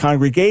of this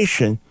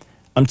congregation,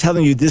 I'm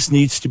telling you this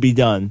needs to be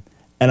done,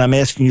 and I'm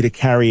asking you to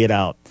carry it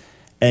out.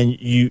 And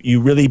you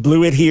really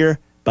blew it here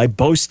by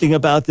boasting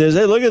about this.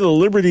 Hey, look at the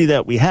liberty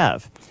that we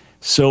have.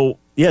 So,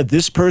 yeah,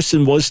 this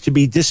person was to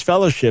be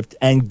disfellowshipped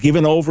and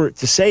given over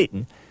to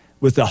Satan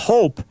with the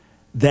hope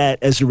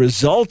that as a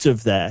result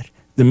of that,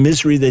 the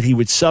misery that he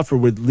would suffer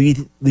would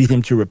lead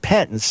him to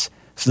repentance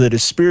so that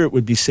his spirit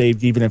would be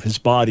saved even if his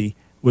body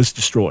was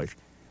destroyed.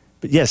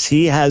 But yes,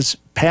 he has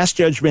passed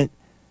judgment,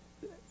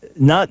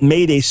 not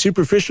made a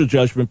superficial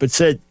judgment, but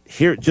said,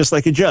 here, just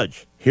like a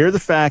judge, here are the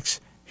facts,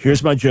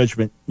 here's my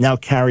judgment, now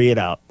carry it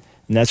out.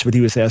 And that's what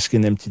he was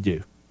asking them to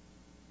do.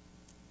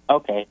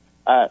 Okay.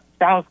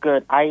 Sounds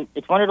good.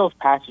 It's one of those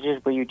passages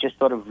where you just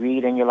sort of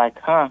read and you're like,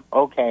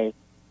 okay.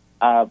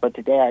 But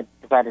today I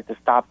decided to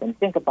stop and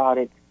think about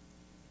it.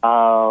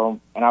 And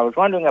I was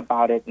wondering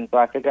about it, and so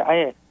I figured,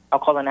 I'll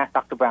call and ask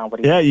Dr. Brown.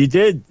 What do you think? You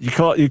did.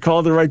 You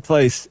called the right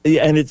place.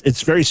 And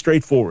it's very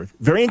straightforward.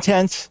 Very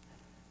intense.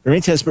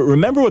 But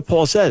remember what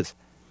Paul says.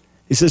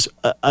 He says,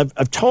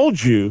 I've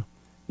told you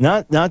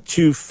not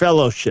to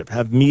fellowship,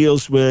 have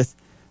meals with,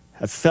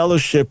 have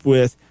fellowship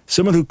with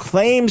someone who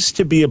claims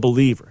to be a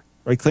believer,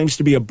 right? Claims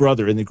to be a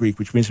brother in the Greek,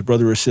 which means a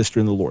brother or sister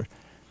in the Lord,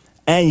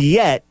 and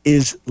yet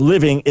is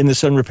living in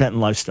this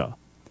unrepentant lifestyle.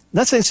 I'm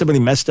not saying somebody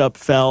messed up,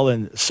 fell,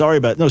 and sorry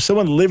about it. No,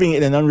 someone living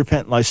in an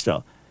unrepentant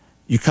lifestyle.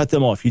 You cut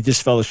them off. You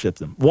disfellowship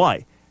them.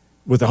 Why?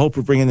 With the hope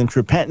of bringing them to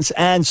repentance,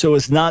 and so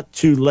as not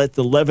to let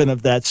the leaven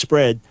of that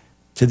spread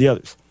to the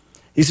others.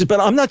 He says,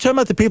 but I'm not talking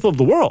about the people of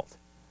the world.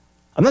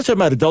 I'm not talking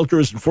about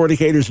adulterers and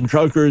fornicators and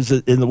drunkards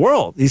in the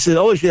world. He said,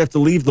 you have to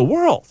leave the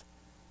world.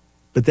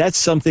 But that's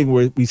something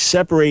where we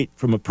separate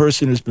from a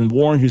person who's been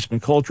warned, who's been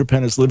called to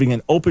repent, is living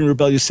in open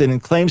rebellious sin and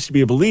claims to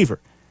be a believer.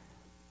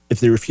 If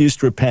they refuse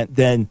to repent,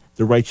 then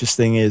the righteous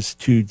thing is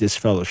to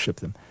disfellowship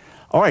them.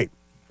 All right,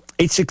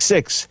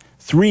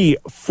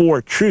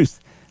 866-34-TRUTH.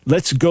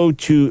 Let's go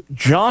to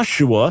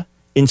Joshua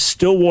in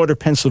Stillwater,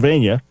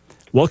 Pennsylvania.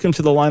 Welcome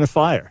to the Line of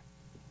Fire.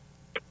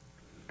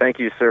 Thank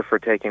you, sir, for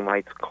taking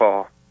my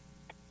call.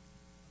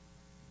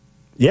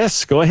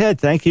 Yes, go ahead.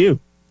 Thank you.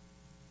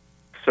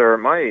 Sir,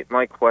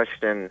 my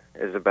question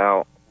is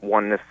about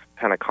oneness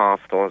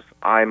Pentecostals.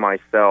 I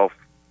myself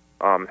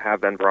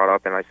have been brought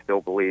up, and I still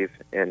believe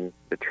in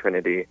the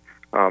Trinity.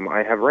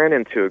 I have ran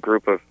into a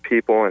group of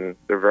people, and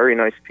they're very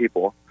nice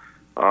people,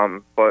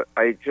 but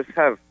I just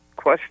have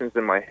questions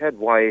in my head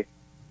why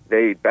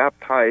they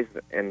baptize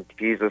in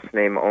Jesus'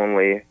 name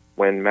only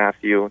when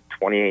Matthew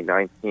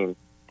 28:19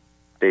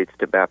 states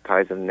to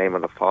baptize in the name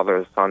of the Father,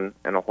 the Son,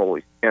 and the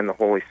Holy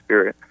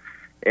Spirit.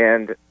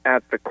 And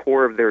at the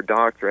core of their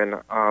doctrine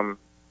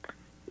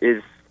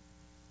is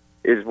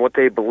what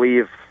they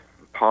believe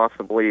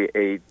possibly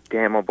a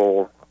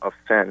damnable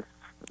offense.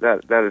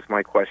 That is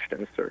my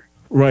question, sir.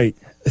 Right.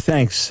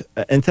 Thanks.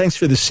 And thanks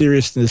for the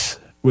seriousness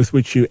with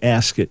which you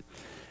ask it.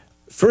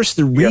 First,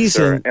 the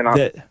reason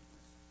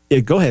yeah,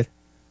 go ahead.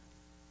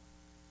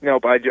 No,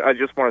 but I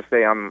just want to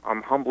say I'm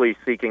humbly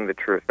seeking the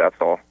truth. That's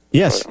all.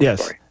 Yes,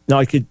 yes. Sorry. No,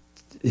 I could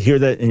hear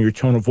that in your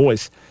tone of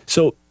voice.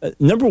 So,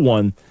 number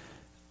one,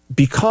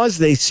 because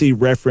they see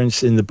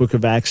reference in the book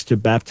of Acts to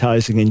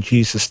baptizing in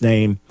Jesus'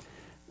 name,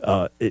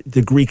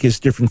 the Greek is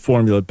different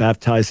formula,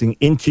 baptizing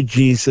into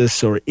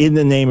Jesus or in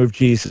the name of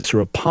Jesus or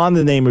upon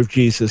the name of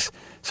Jesus.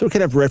 So it can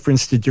have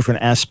reference to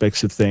different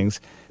aspects of things.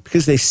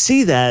 Because they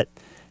see that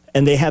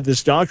and they have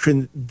this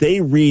doctrine,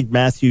 they read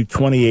Matthew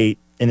 28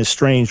 in a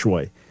strange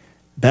way.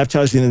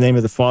 Baptizing in the name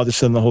of the Father,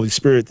 Son, and the Holy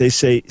Spirit. They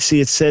say,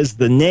 see, it says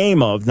the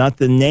name of, not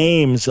the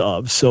names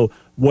of. So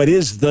what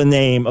is the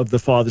name of the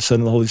Father,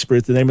 Son, and the Holy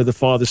Spirit? The name of the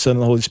Father, Son,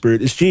 and the Holy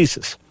Spirit is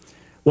Jesus.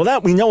 Well,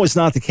 that we know is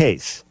not the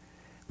case.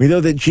 We know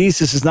that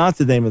Jesus is not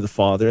the name of the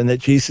Father and that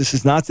Jesus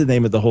is not the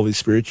name of the Holy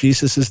Spirit.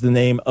 Jesus is the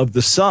name of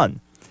the Son,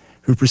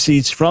 who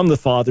proceeds from the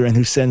Father and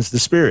who sends the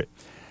Spirit.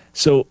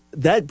 So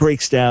that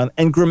breaks down.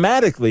 And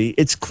grammatically,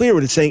 it's clear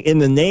what it's saying in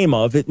the name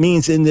of. It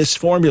means in this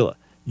formula,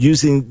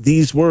 using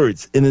these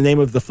words, in the name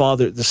of the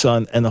Father, the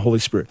Son, and the Holy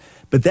Spirit.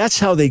 But that's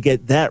how they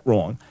get that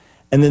wrong.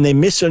 And then they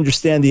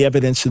misunderstand the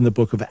evidence in the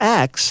book of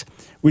Acts,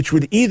 which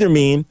would either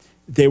mean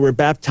they were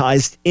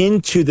baptized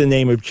into the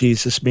name of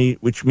Jesus,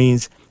 which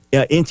means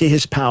into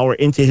his power,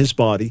 into his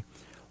body,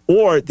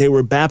 or they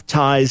were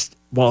baptized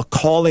while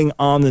calling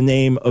on the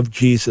name of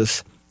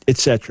Jesus,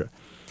 etc.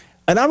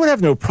 And I would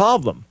have no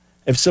problem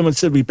if someone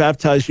said, we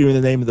baptize you in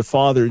the name of the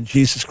Father,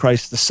 Jesus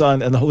Christ, the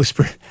Son, and the Holy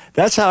Spirit.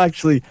 That's how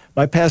actually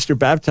my pastor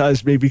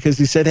baptized me, because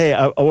he said, hey,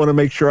 I want to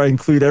make sure I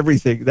include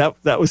everything.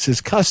 That was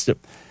his custom.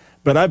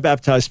 But I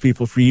baptized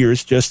people for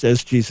years, just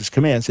as Jesus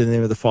commands, in the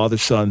name of the Father,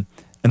 Son,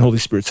 and Holy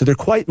Spirit. So they're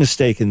quite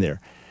mistaken there.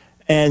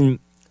 And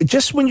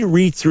just when you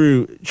read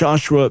through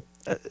Joshua,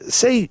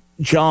 say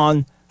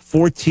John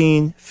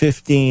 14,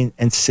 15,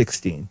 and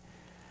 16,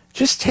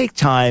 just take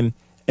time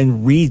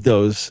and read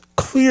those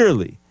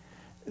clearly.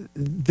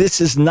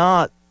 This is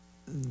not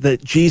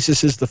that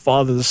Jesus is the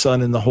Father, the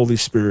Son, and the Holy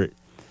Spirit.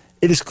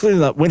 It is clear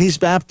that when he's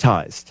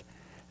baptized,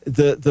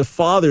 the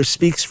Father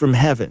speaks from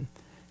heaven,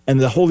 and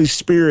the Holy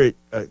Spirit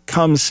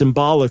comes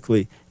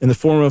symbolically in the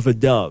form of a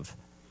dove.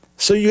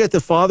 So you got the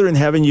Father in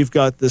heaven, you've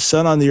got the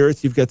Son on the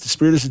earth, you've got the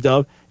Spirit as a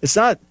dove. It's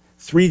not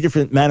three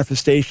different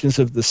manifestations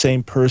of the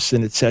same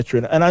person,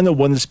 etc. And I know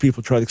oneness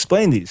people try to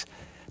explain these.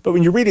 But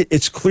when you read it,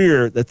 it's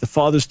clear that the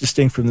Father is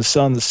distinct from the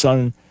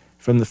Son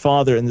from the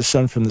Father, and the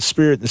Son from the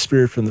Spirit, and the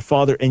Spirit from the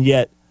Father, and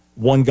yet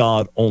one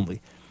God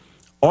only.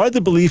 Are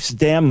the beliefs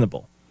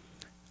damnable?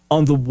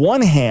 On the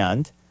one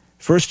hand,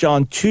 1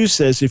 John 2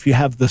 says if you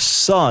have the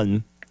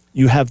Son,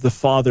 you have the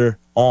Father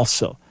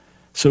also.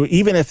 So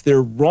even if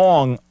they're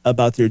wrong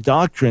about their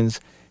doctrines,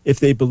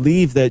 if they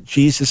believe that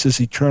Jesus is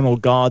eternal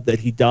God, that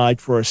he died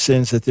for our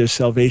sins, that there's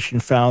salvation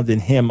found in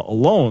him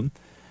alone,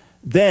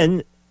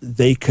 then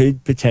they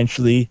could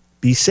potentially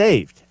be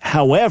saved.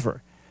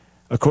 However,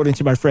 according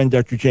to my friend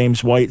Dr.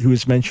 James White, who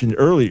was mentioned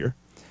earlier,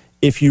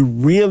 if you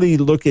really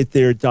look at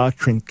their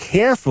doctrine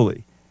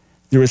carefully,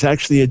 there is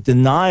actually a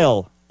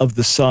denial of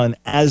the Son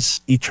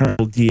as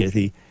eternal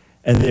deity,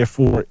 and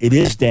therefore it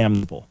is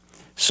damnable.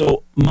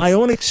 So my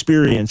own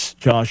experience,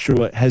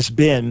 Joshua, has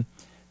been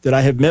that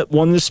I have met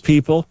oneness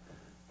people,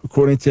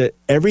 according to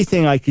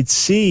everything I could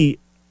see,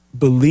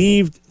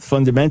 believed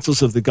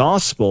fundamentals of the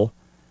gospel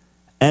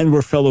and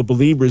were fellow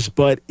believers,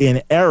 but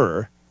in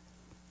error.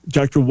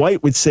 Dr.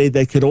 White would say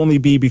that could only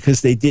be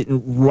because they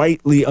didn't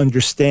rightly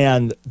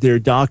understand their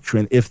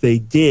doctrine. If they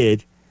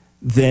did,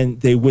 then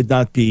they would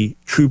not be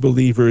true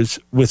believers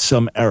with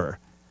some error.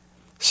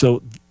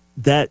 So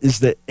that is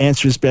the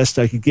answer as best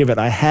I could give it.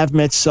 I have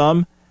met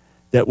some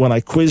that when I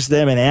quiz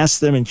them and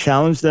ask them and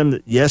challenge them,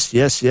 that yes,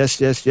 yes, yes,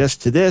 yes, yes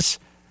to this,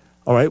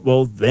 all right,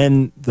 well,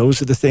 then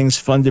those are the things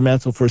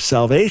fundamental for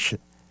salvation.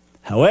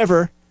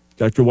 However,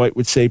 Dr. White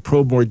would say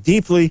probe more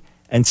deeply,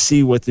 and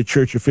see what the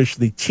church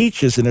officially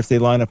teaches, and if they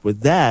line up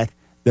with that,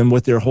 then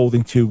what they're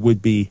holding to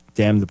would be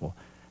damnable.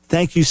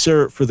 Thank you,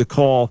 sir, for the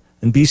call,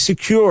 and be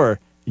secure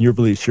in your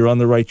beliefs. You're on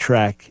the right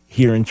track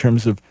here in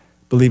terms of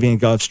believing in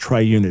God's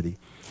triunity.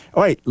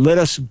 All right, let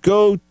us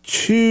go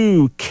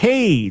to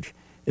Cade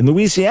in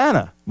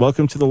Louisiana.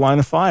 Welcome to the Line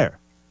of Fire.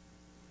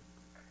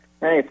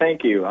 Hey,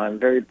 thank you. I'm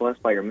very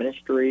blessed by your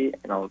ministry,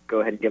 and I'll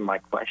go ahead and give my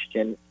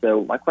question.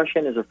 So my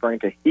question is referring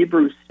to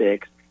Hebrews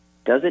 6.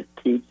 Does it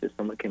teach that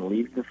someone can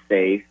leave the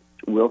faith,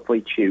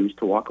 willfully choose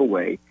to walk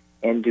away?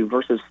 And do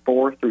verses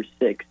 4 through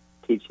 6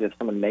 teach that if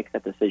someone makes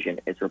that decision,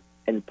 it's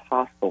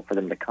impossible for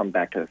them to come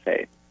back to the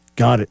faith?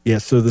 Got it.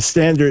 Yes. So the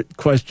standard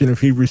question of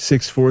Hebrews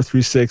 6, 4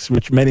 through 6,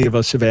 which many of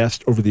us have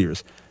asked over the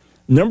years.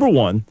 Number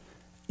one,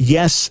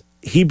 yes,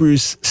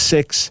 Hebrews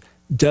 6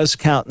 does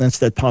countenance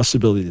that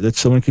possibility that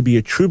someone could be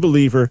a true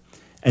believer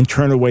and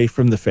turn away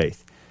from the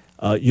faith.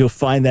 You'll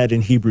find that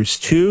in Hebrews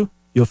 2.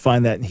 You'll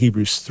find that in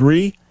Hebrews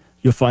 3.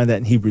 You'll find that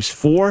in Hebrews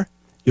 4.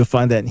 You'll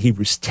find that in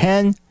Hebrews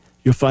 10.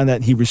 You'll find that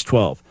in Hebrews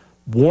 12.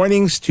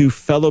 Warnings to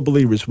fellow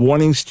believers,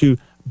 warnings to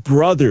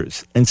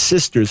brothers and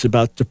sisters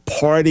about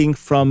departing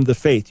from the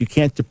faith. You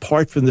can't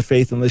depart from the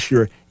faith unless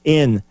you're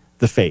in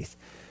the faith.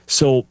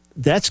 So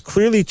that's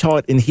clearly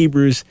taught in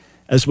Hebrews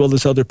as well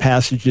as other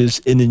passages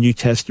in the New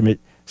Testament,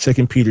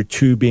 2 Peter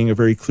 2 being a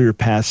very clear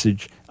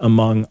passage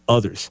among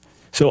others.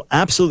 So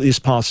absolutely is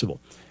possible.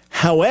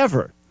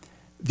 However,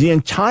 the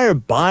entire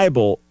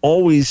Bible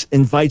always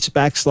invites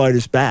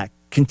backsliders back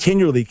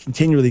continually,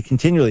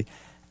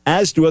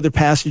 as do other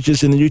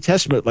passages in the New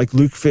Testament, like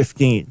Luke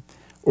 15,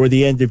 or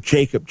the end of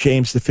Jacob,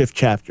 James, the 5th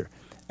chapter,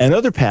 and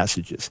other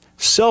passages.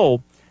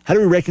 So how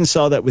do we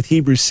reconcile that with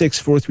Hebrews 6,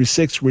 4 through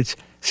 6, which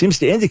seems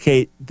to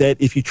indicate that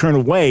if you turn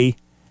away,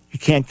 you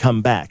can't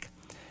come back?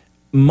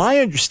 My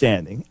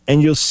understanding,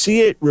 and you'll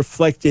see it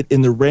reflected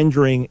in the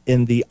rendering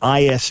in the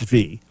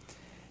ISV,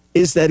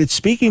 is that it's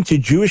speaking to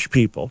Jewish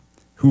people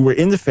who were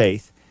in the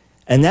faith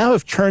and now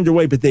have turned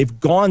away, but they've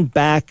gone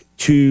back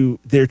to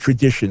their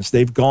traditions.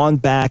 They've gone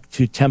back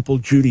to temple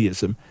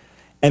Judaism.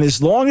 And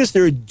as long as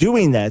they're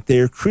doing that,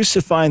 they're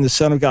crucifying the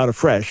Son of God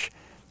afresh,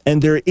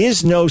 and there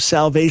is no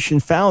salvation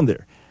found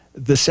there.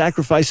 The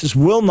sacrifices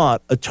will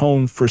not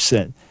atone for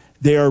sin.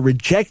 They are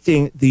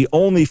rejecting the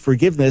only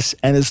forgiveness,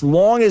 and as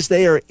long as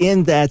they are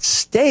in that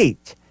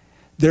state,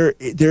 there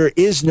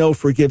is no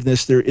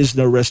forgiveness, there is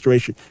no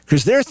restoration.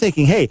 Because they're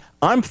thinking, hey,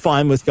 I'm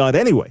fine with God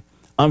anyway.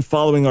 I'm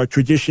following our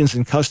traditions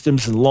and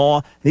customs and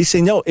law. And he's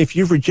saying, no, if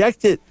you've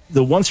rejected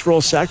the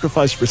once-for-all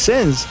sacrifice for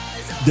sins,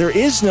 there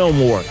is no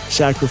more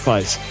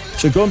sacrifice.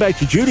 So going back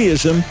to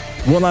Judaism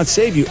will not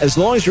save you. As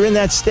long as you're in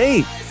that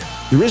state,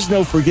 there is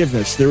no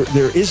forgiveness.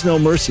 There is no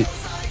mercy.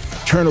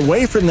 Turn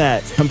away from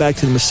that, come back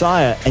to the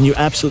Messiah, and you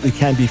absolutely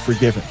can be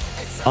forgiven.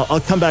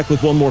 I'll come back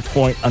with one more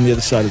point on the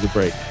other side of the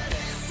break.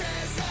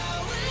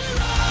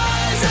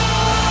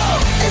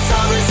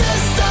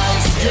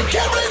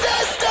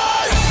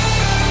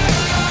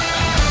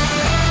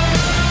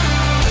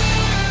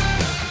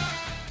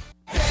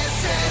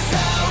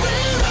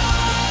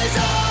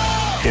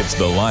 It's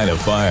The Line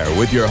of Fire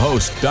with your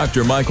host,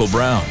 Dr. Michael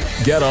Brown.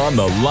 Get on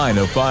The Line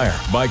of Fire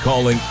by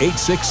calling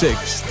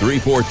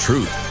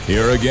 866-34-TRUTH.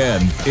 Here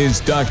again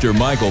is Dr.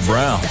 Michael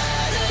Brown.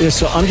 Yeah,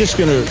 so I'm just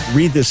going to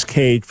read this,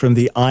 Cade, from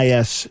the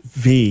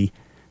ISV,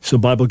 so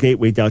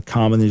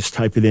BibleGateway.com, and then just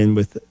type it in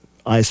with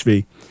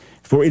ISV.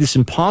 For it is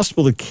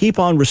impossible to keep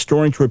on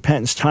restoring to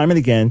repentance time and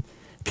again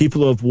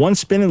people who have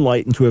once been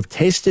enlightened, who have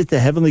tasted the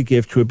heavenly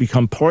gift, who have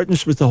become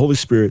partners with the Holy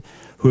Spirit,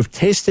 who have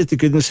tasted the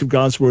goodness of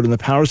God's word and the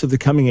powers of the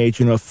coming age,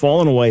 and who have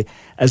fallen away,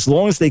 as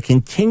long as they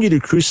continue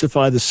to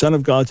crucify the Son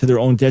of God to their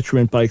own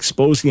detriment by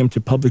exposing him to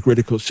public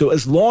ridicule. So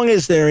as long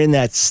as they're in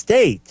that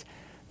state,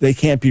 they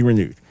can't be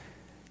renewed.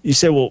 You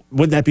say, well,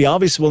 wouldn't that be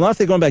obvious? Well, not if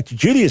they're going back to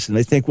Judaism.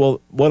 They think, well,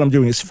 what I'm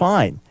doing is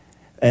fine,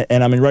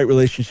 and I'm in right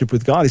relationship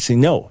with God. He's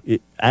saying, no,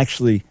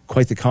 actually,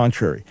 quite the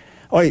contrary.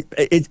 All right,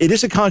 it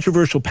is a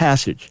controversial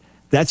passage.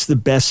 That's the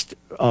best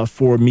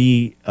for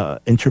me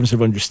in terms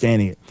of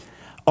understanding it.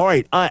 All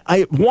right,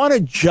 I want to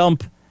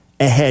jump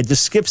ahead, to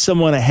skip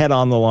someone ahead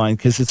on the line,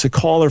 because it's a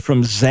caller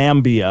from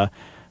Zambia.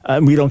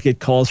 We don't get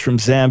calls from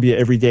Zambia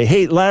every day.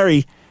 Hey,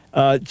 Larry,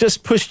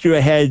 just pushed you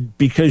ahead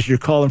because you're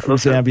calling from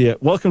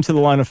Zambia. Welcome to the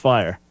Line of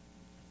Fire.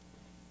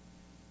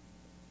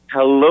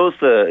 Hello,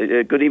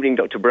 sir. Good evening,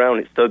 Dr. Brown.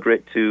 It's so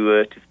great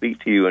to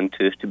speak to you and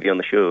to be on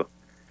the show.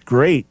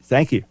 Great.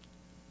 Thank you.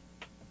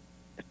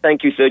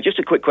 Thank you, sir. Just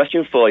a quick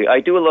question for you. I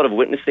do a lot of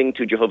witnessing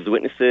to Jehovah's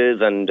Witnesses,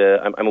 and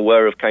I'm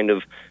aware of kind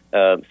of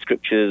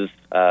scriptures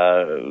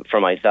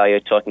from Isaiah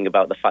talking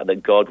about the fact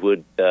that God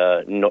would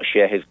not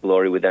share his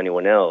glory with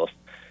anyone else.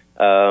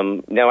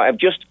 Now, I've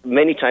just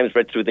many times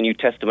read through the New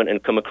Testament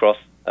and come across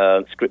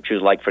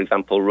scriptures like, for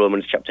example,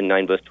 Romans chapter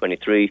 9, verse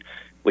 23,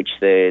 which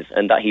says,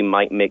 and that he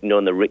might make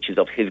known the riches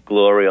of his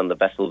glory on the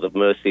vessels of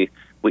mercy,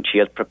 which he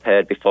has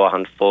prepared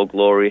beforehand for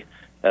glory.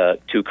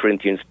 2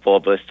 Corinthians 4,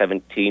 verse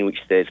 17, which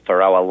says,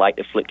 for our light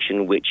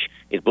affliction, which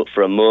is but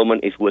for a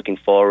moment, is working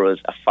for us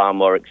a far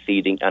more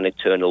exceeding and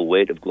eternal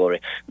weight of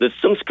glory. There's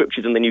some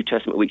scriptures in the New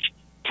Testament which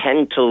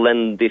tend to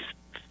lend this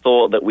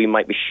thought that we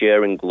might be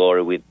sharing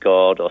glory with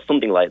God or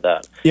something like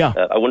that. Yeah.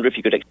 I wonder if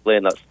you could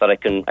explain that so that I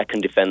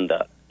can defend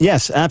that.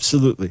 Yes,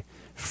 absolutely.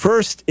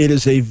 First, it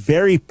is a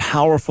very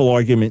powerful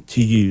argument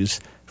to use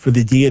for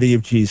the deity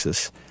of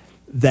Jesus,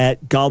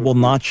 that God will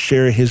not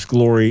share his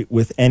glory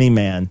with any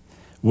man,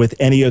 with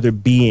any other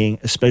being,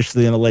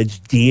 especially an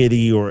alleged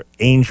deity or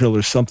angel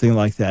or something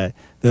like that,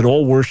 that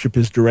all worship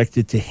is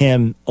directed to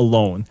him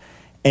alone.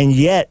 And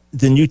yet,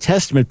 the New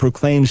Testament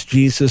proclaims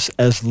Jesus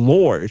as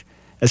Lord,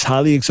 as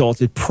highly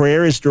exalted.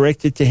 Prayer is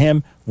directed to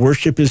him.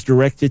 Worship is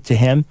directed to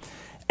him.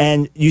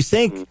 And you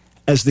think,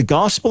 as the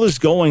gospel is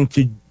going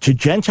to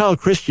Gentile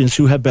Christians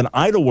who have been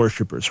idol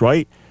worshipers,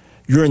 right?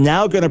 You're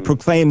now going to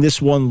proclaim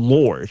this one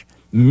Lord.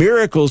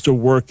 Miracles are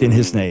worked in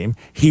his name.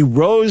 He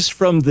rose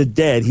from the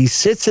dead. He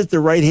sits at the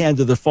right hand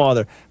of the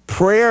Father.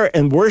 Prayer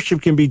and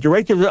worship can be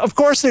directed. Of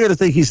course, they're going to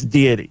think he's a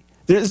deity.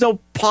 There's no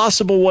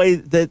possible way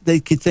that they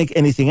could think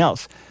anything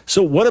else.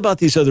 So what about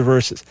these other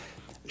verses?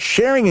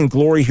 Sharing in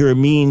glory here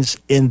means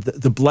in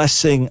the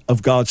blessing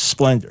of God's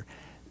splendor.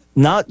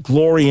 Not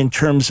glory in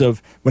terms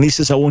of when he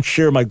says, I won't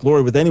share my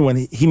glory with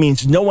anyone, he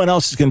means no one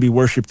else is going to be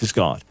worshipped as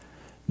God.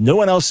 No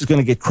one else is going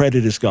to get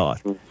credit as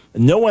God.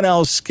 No one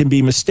else can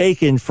be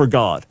mistaken for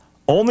God.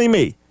 Only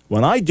me.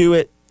 When I do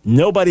it,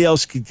 nobody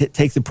else can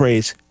take the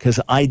praise because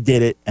I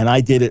did it, and I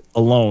did it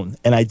alone.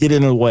 And I did it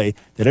in a way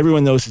that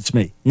everyone knows it's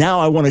me. Now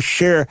I want to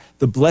share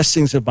the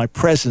blessings of my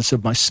presence,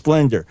 of my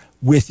splendor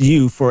with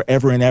you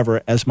forever and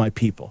ever as my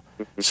people.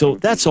 So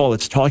that's all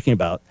it's talking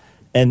about.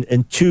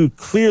 And two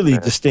clearly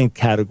distinct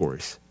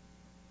categories.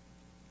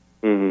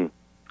 Mm-hmm.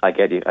 I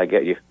get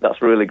you.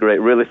 That's really great,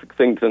 really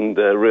succinct, and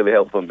really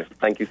helpful.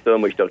 Thank you so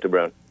much, Dr.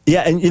 Brown.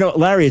 Yeah, and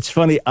Larry, it's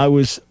funny. I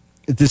was,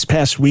 this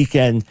past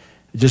weekend,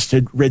 just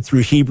had read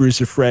through Hebrews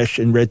afresh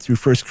and read through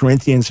 1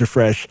 Corinthians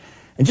afresh.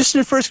 And just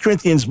in 1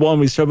 Corinthians 1,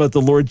 we talk about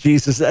the Lord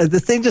Jesus. The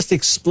thing just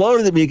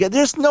exploded at me again.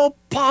 There's no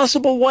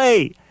possible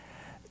way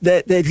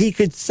that he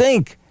could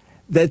think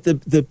that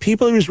the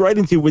people he was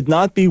writing to would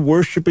not be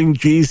worshiping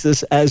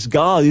Jesus as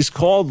God. He's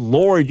called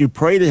Lord. You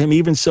pray to him,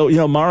 even so,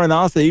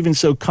 Maranatha, even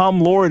so,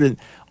 come, Lord, and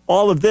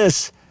all of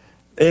this.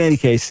 In any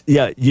case,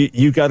 yeah,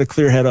 you got a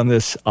clear head on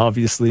this,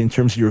 obviously, in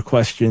terms of your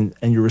question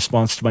and your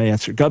response to my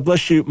answer. God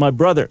bless you, my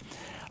brother.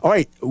 All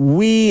right,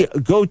 we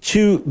go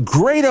to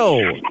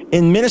Grado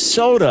in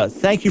Minnesota.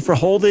 Thank you for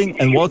holding,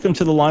 and welcome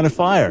to the Line of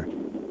Fire.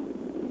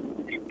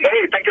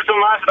 Hey, thank you so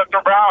much,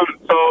 Dr. Brown.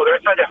 So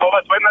there's a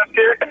Jehovah's Witness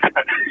here.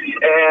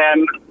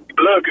 And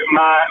look,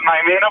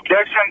 my main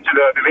objection to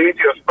the divinity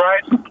of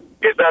Christ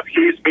is that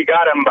he's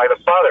begotten by the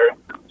Father.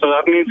 So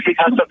that means he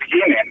has a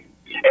beginning.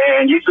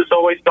 And Jesus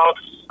always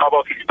talks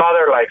about his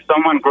Father like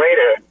someone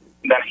greater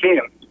than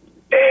him.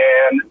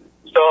 And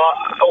so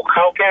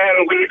how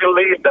can we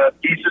believe that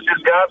Jesus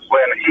is God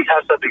when he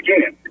has a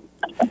beginning?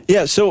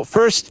 Yeah, so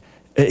first,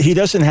 he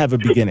doesn't have a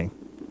beginning.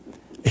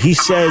 He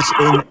says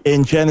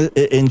in John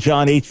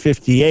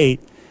 8:58,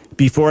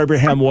 before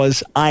Abraham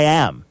was, I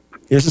am.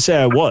 He doesn't say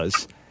I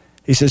was.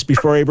 He says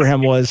before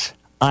Abraham was,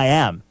 I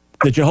am.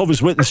 The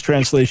Jehovah's Witness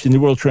translation, New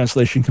World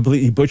Translation,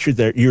 completely butchered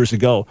that years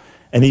ago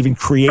and even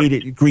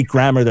created Greek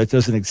grammar that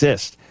doesn't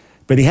exist.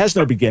 But he has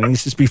no beginning. He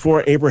says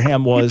before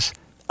Abraham was,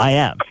 I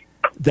am.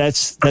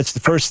 That's the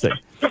first thing.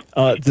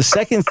 The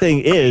second thing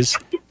is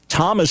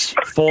Thomas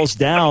falls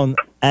down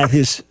at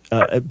his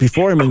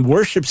before him and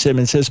worships him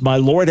and says, my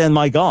Lord and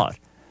my God.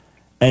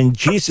 And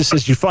Jesus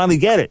says, you finally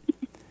get it.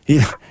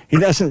 He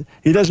doesn't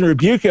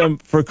rebuke him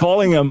for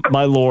calling him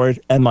my Lord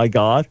and my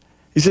God.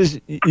 He says,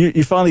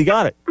 you finally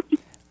got it.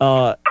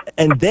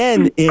 And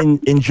then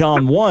in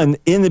John 1,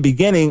 in the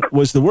beginning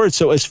was the Word.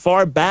 So as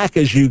far back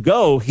as you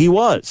go, he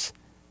was.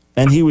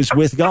 And he was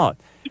with God.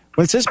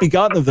 When it says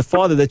begotten of the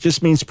Father, that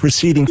just means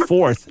proceeding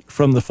forth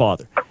from the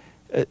Father.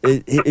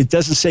 It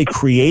doesn't say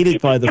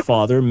created by the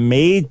Father,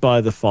 made by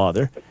the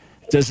Father.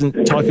 It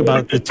doesn't talk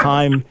about the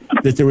time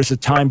that there was a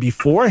time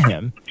before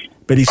him.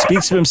 But he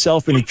speaks of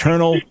himself in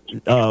eternal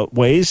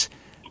ways.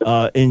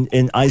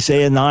 In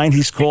Isaiah 9,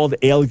 he's called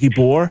El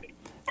Gibor,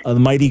 the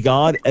mighty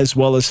God, as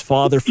well as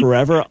Father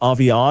forever,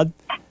 Aviad.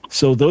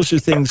 So those are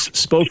things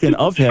spoken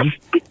of him.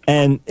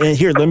 And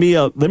here, let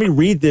me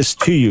read this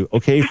to you,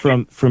 okay,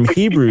 from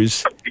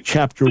Hebrews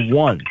chapter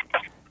 1.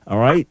 All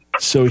right?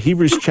 So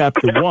Hebrews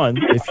chapter 1,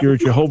 if you're a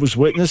Jehovah's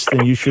Witness,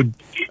 then you should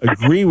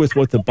agree with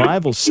what the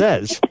Bible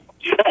says.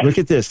 Look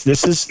at this.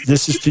 This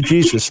is to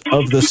Jesus.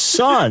 Of the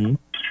Son,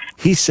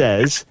 he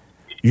says,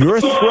 your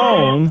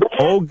throne,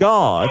 O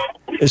God,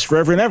 is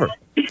forever and ever.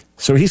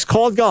 So he's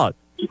called God.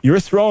 Your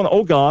throne,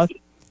 O God,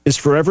 is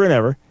forever and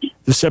ever.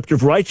 The scepter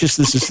of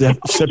righteousness is the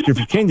scepter of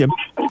your kingdom.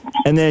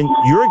 And then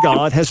your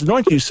God has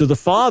anointed you. So the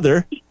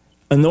Father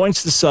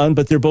anoints the Son,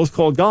 but they're both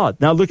called God.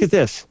 Now look at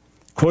this.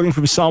 Quoting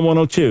from Psalm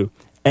 102.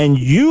 And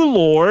you,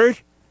 Lord,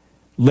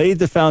 laid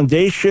the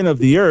foundation of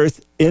the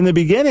earth in the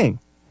beginning,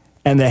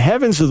 and the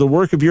heavens are the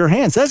work of your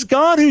hands. That's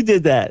God who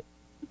did that.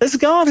 That's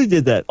God who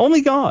did that.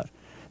 Only God.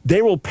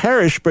 They will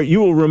perish, but you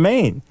will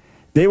remain.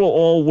 They will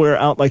all wear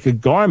out like a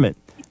garment.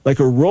 Like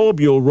a robe,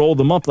 you'll roll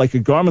them up. Like a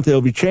garment,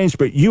 they'll be changed.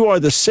 But you are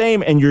the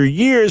same, and your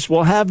years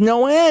will have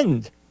no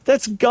end.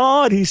 That's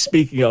God he's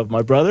speaking of,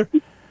 my brother.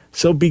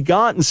 So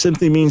begotten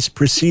simply means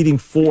proceeding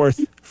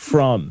forth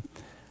from,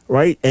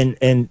 right?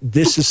 And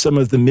this is some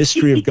of the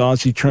mystery of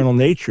God's eternal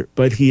nature.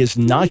 But he is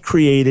not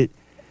created.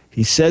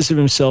 He says of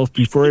himself,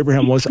 before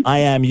Abraham was, I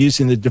am,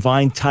 using the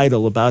divine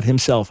title about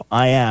himself.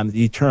 I am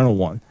the eternal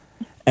one.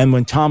 And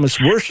when Thomas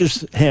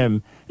worships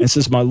him and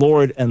says, my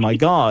Lord and my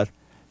God,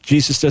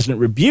 Jesus doesn't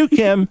rebuke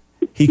him.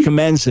 He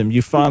commends him.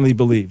 You finally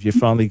believe. You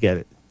finally get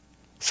it.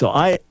 So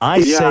I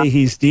say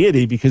he's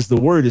deity because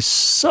the word is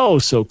so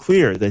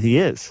clear that he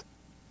is.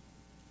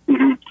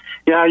 Mm-hmm.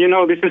 Yeah,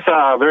 this is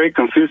a very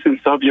confusing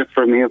subject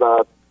for me,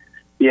 but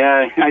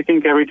I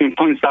think everything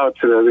points out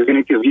to the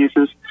divinity of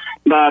Jesus.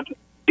 But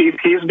if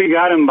he's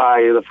begotten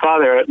by the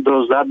Father,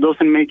 that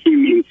doesn't make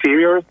him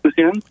inferior to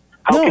him?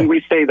 How can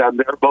we say that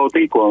they're both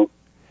equal?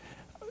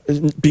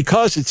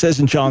 Because it says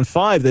in John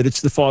 5 that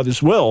it's the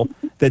Father's will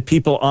that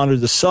people honor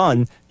the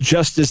Son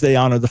just as they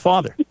honor the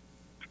Father.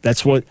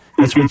 That's what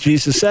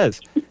Jesus says,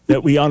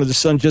 that we honor the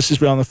Son just as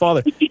we honor the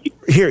Father.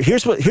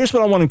 Here's what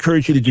I want to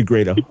encourage you to do,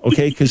 Grado,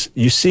 okay? Because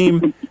you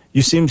seem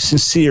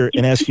sincere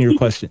in asking your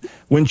question.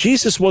 When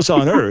Jesus was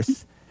on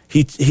earth,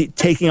 he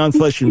taking on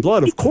flesh and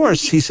blood, of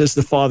course, he says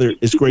the Father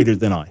is greater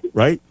than I,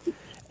 right?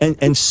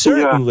 And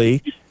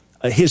certainly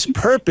his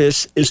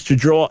purpose is to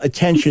draw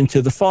attention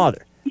to the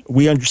Father.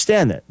 We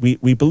understand that.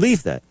 We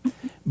believe that.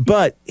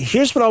 But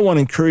here's what I want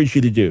to encourage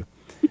you to do.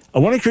 I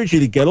want to encourage you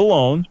to get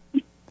alone,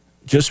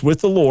 just with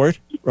the Lord,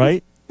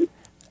 right?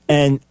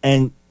 And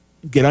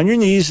get on your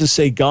knees and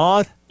say,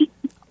 God,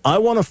 I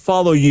want to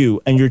follow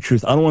you and your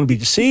truth. I don't want to be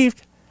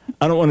deceived.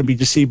 I don't want to be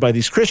deceived by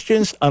these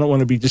Christians. I don't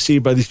want to be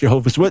deceived by these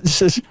Jehovah's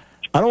Witnesses.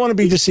 I don't want to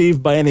be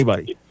deceived by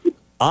anybody.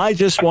 I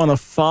just want to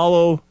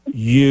follow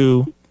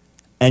you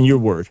and your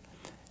word.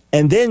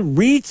 And then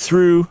read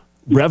through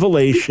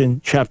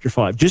Revelation chapter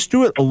 5. Just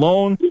do it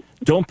alone.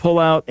 Don't pull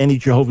out any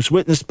Jehovah's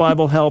Witness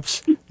Bible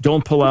helps.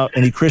 Don't pull out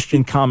any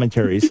Christian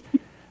commentaries.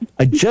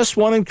 I just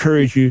want to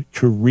encourage you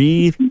to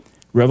read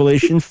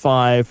Revelation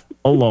 5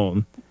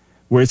 alone,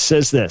 where it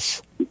says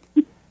this: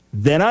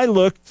 Then I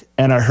looked,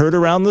 and I heard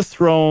around the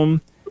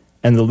throne,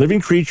 and the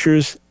living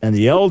creatures, and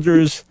the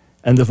elders,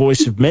 and the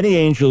voice of many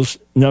angels,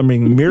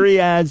 numbering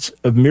myriads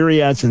of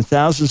myriads and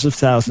thousands of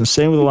thousands,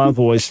 saying with a loud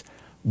voice,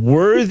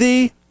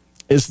 Worthy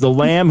is the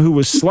Lamb who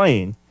was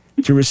slain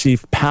to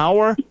receive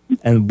power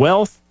and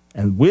wealth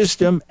and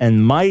wisdom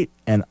and might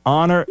and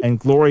honor and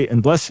glory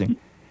and blessing.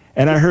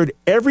 And I heard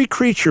every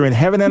creature in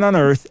heaven and on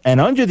earth and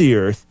under the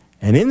earth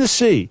and in the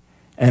sea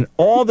and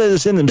all that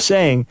is in them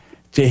saying,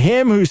 To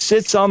him who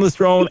sits on the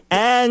throne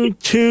and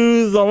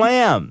to the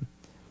Lamb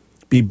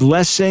be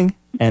blessing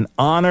and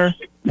honor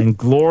and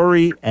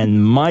glory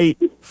and might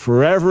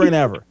forever and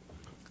ever.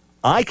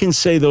 I can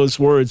say those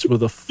words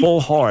with a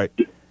full heart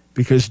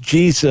because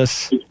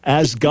Jesus,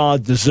 as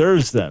God,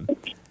 deserves them.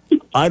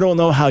 I don't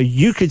know how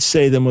you could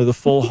say them with a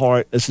full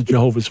heart as a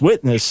Jehovah's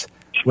Witness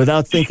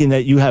without thinking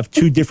that you have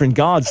two different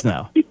gods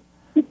now.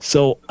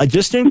 So I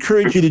just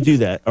encourage you to do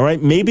that, all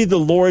right? Maybe the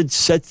Lord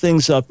set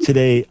things up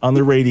today on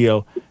the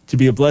radio to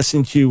be a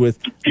blessing to you with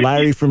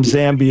Larry from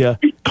Zambia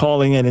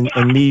calling in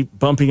and me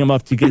bumping him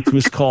up to get to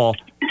his call.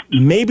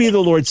 Maybe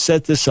the Lord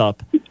set this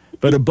up.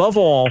 But above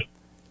all,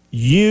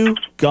 you,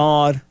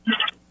 God,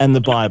 and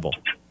the Bible.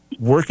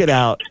 Work it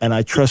out, and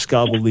I trust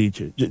God will lead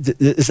you.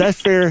 Is that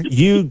fair?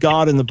 You,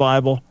 God, and the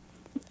Bible,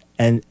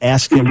 and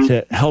ask him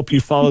to help you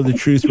follow the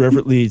truth wherever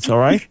it leads, all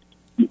right?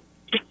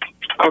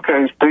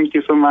 Okay, thank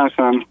you so much.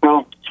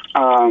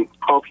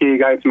 Hope he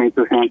guides me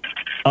to him.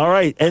 All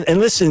right, and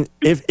listen,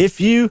 if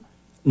you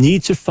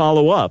need to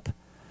follow up,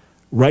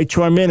 write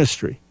to our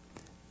ministry.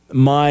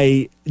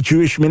 My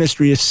Jewish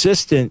ministry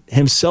assistant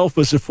himself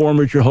was a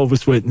former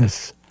Jehovah's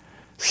Witness,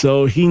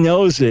 so he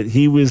knows it.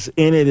 He was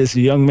in it as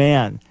a young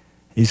man.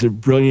 He's a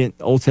brilliant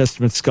Old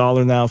Testament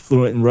scholar now,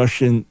 fluent in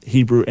Russian,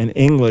 Hebrew, and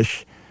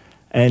English,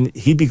 and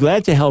he'd be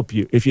glad to help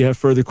you if you have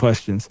further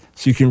questions.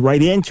 So you can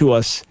write in to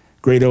us,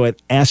 Grado,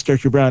 at Ask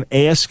Dr. Brown,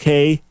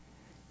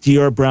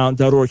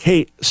 askdrbrown.org.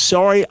 Hey,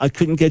 sorry I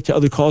couldn't get to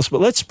other calls, but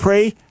let's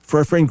pray for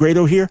our friend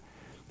Grado here,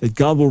 that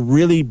God will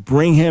really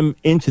bring him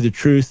into the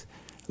truth,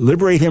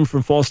 liberate him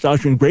from false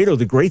doctrine. Grado,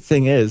 the great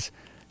thing is,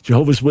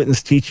 Jehovah's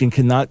Witness teaching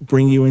cannot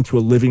bring you into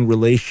a living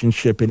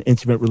relationship, an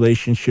intimate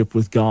relationship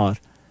with God,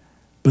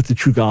 but the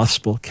true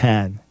gospel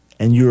can.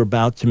 And you're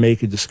about to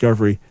make a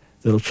discovery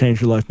that'll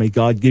change your life. May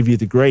God give you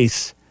the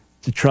grace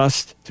to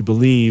trust, to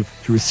believe,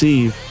 to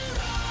receive,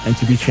 and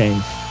to be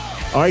changed.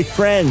 All right,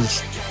 friends,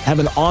 have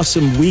an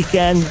awesome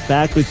weekend.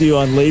 Back with you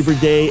on Labor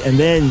Day. And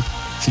then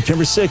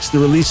September 6th, the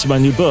release of my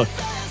new book,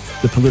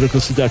 The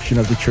Political Seduction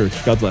of the Church.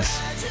 God bless.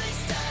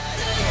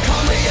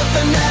 Call me a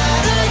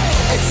fanatic,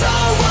 it's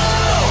our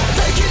world,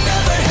 they can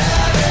never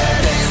have it.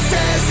 This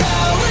is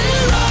how we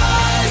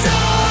rise,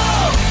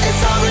 oh,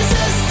 it's our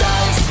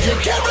resistance, you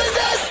can't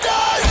resist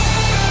us.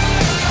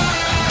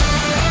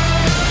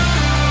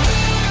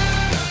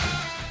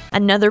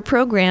 Another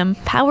program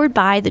powered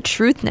by the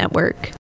Truth Network.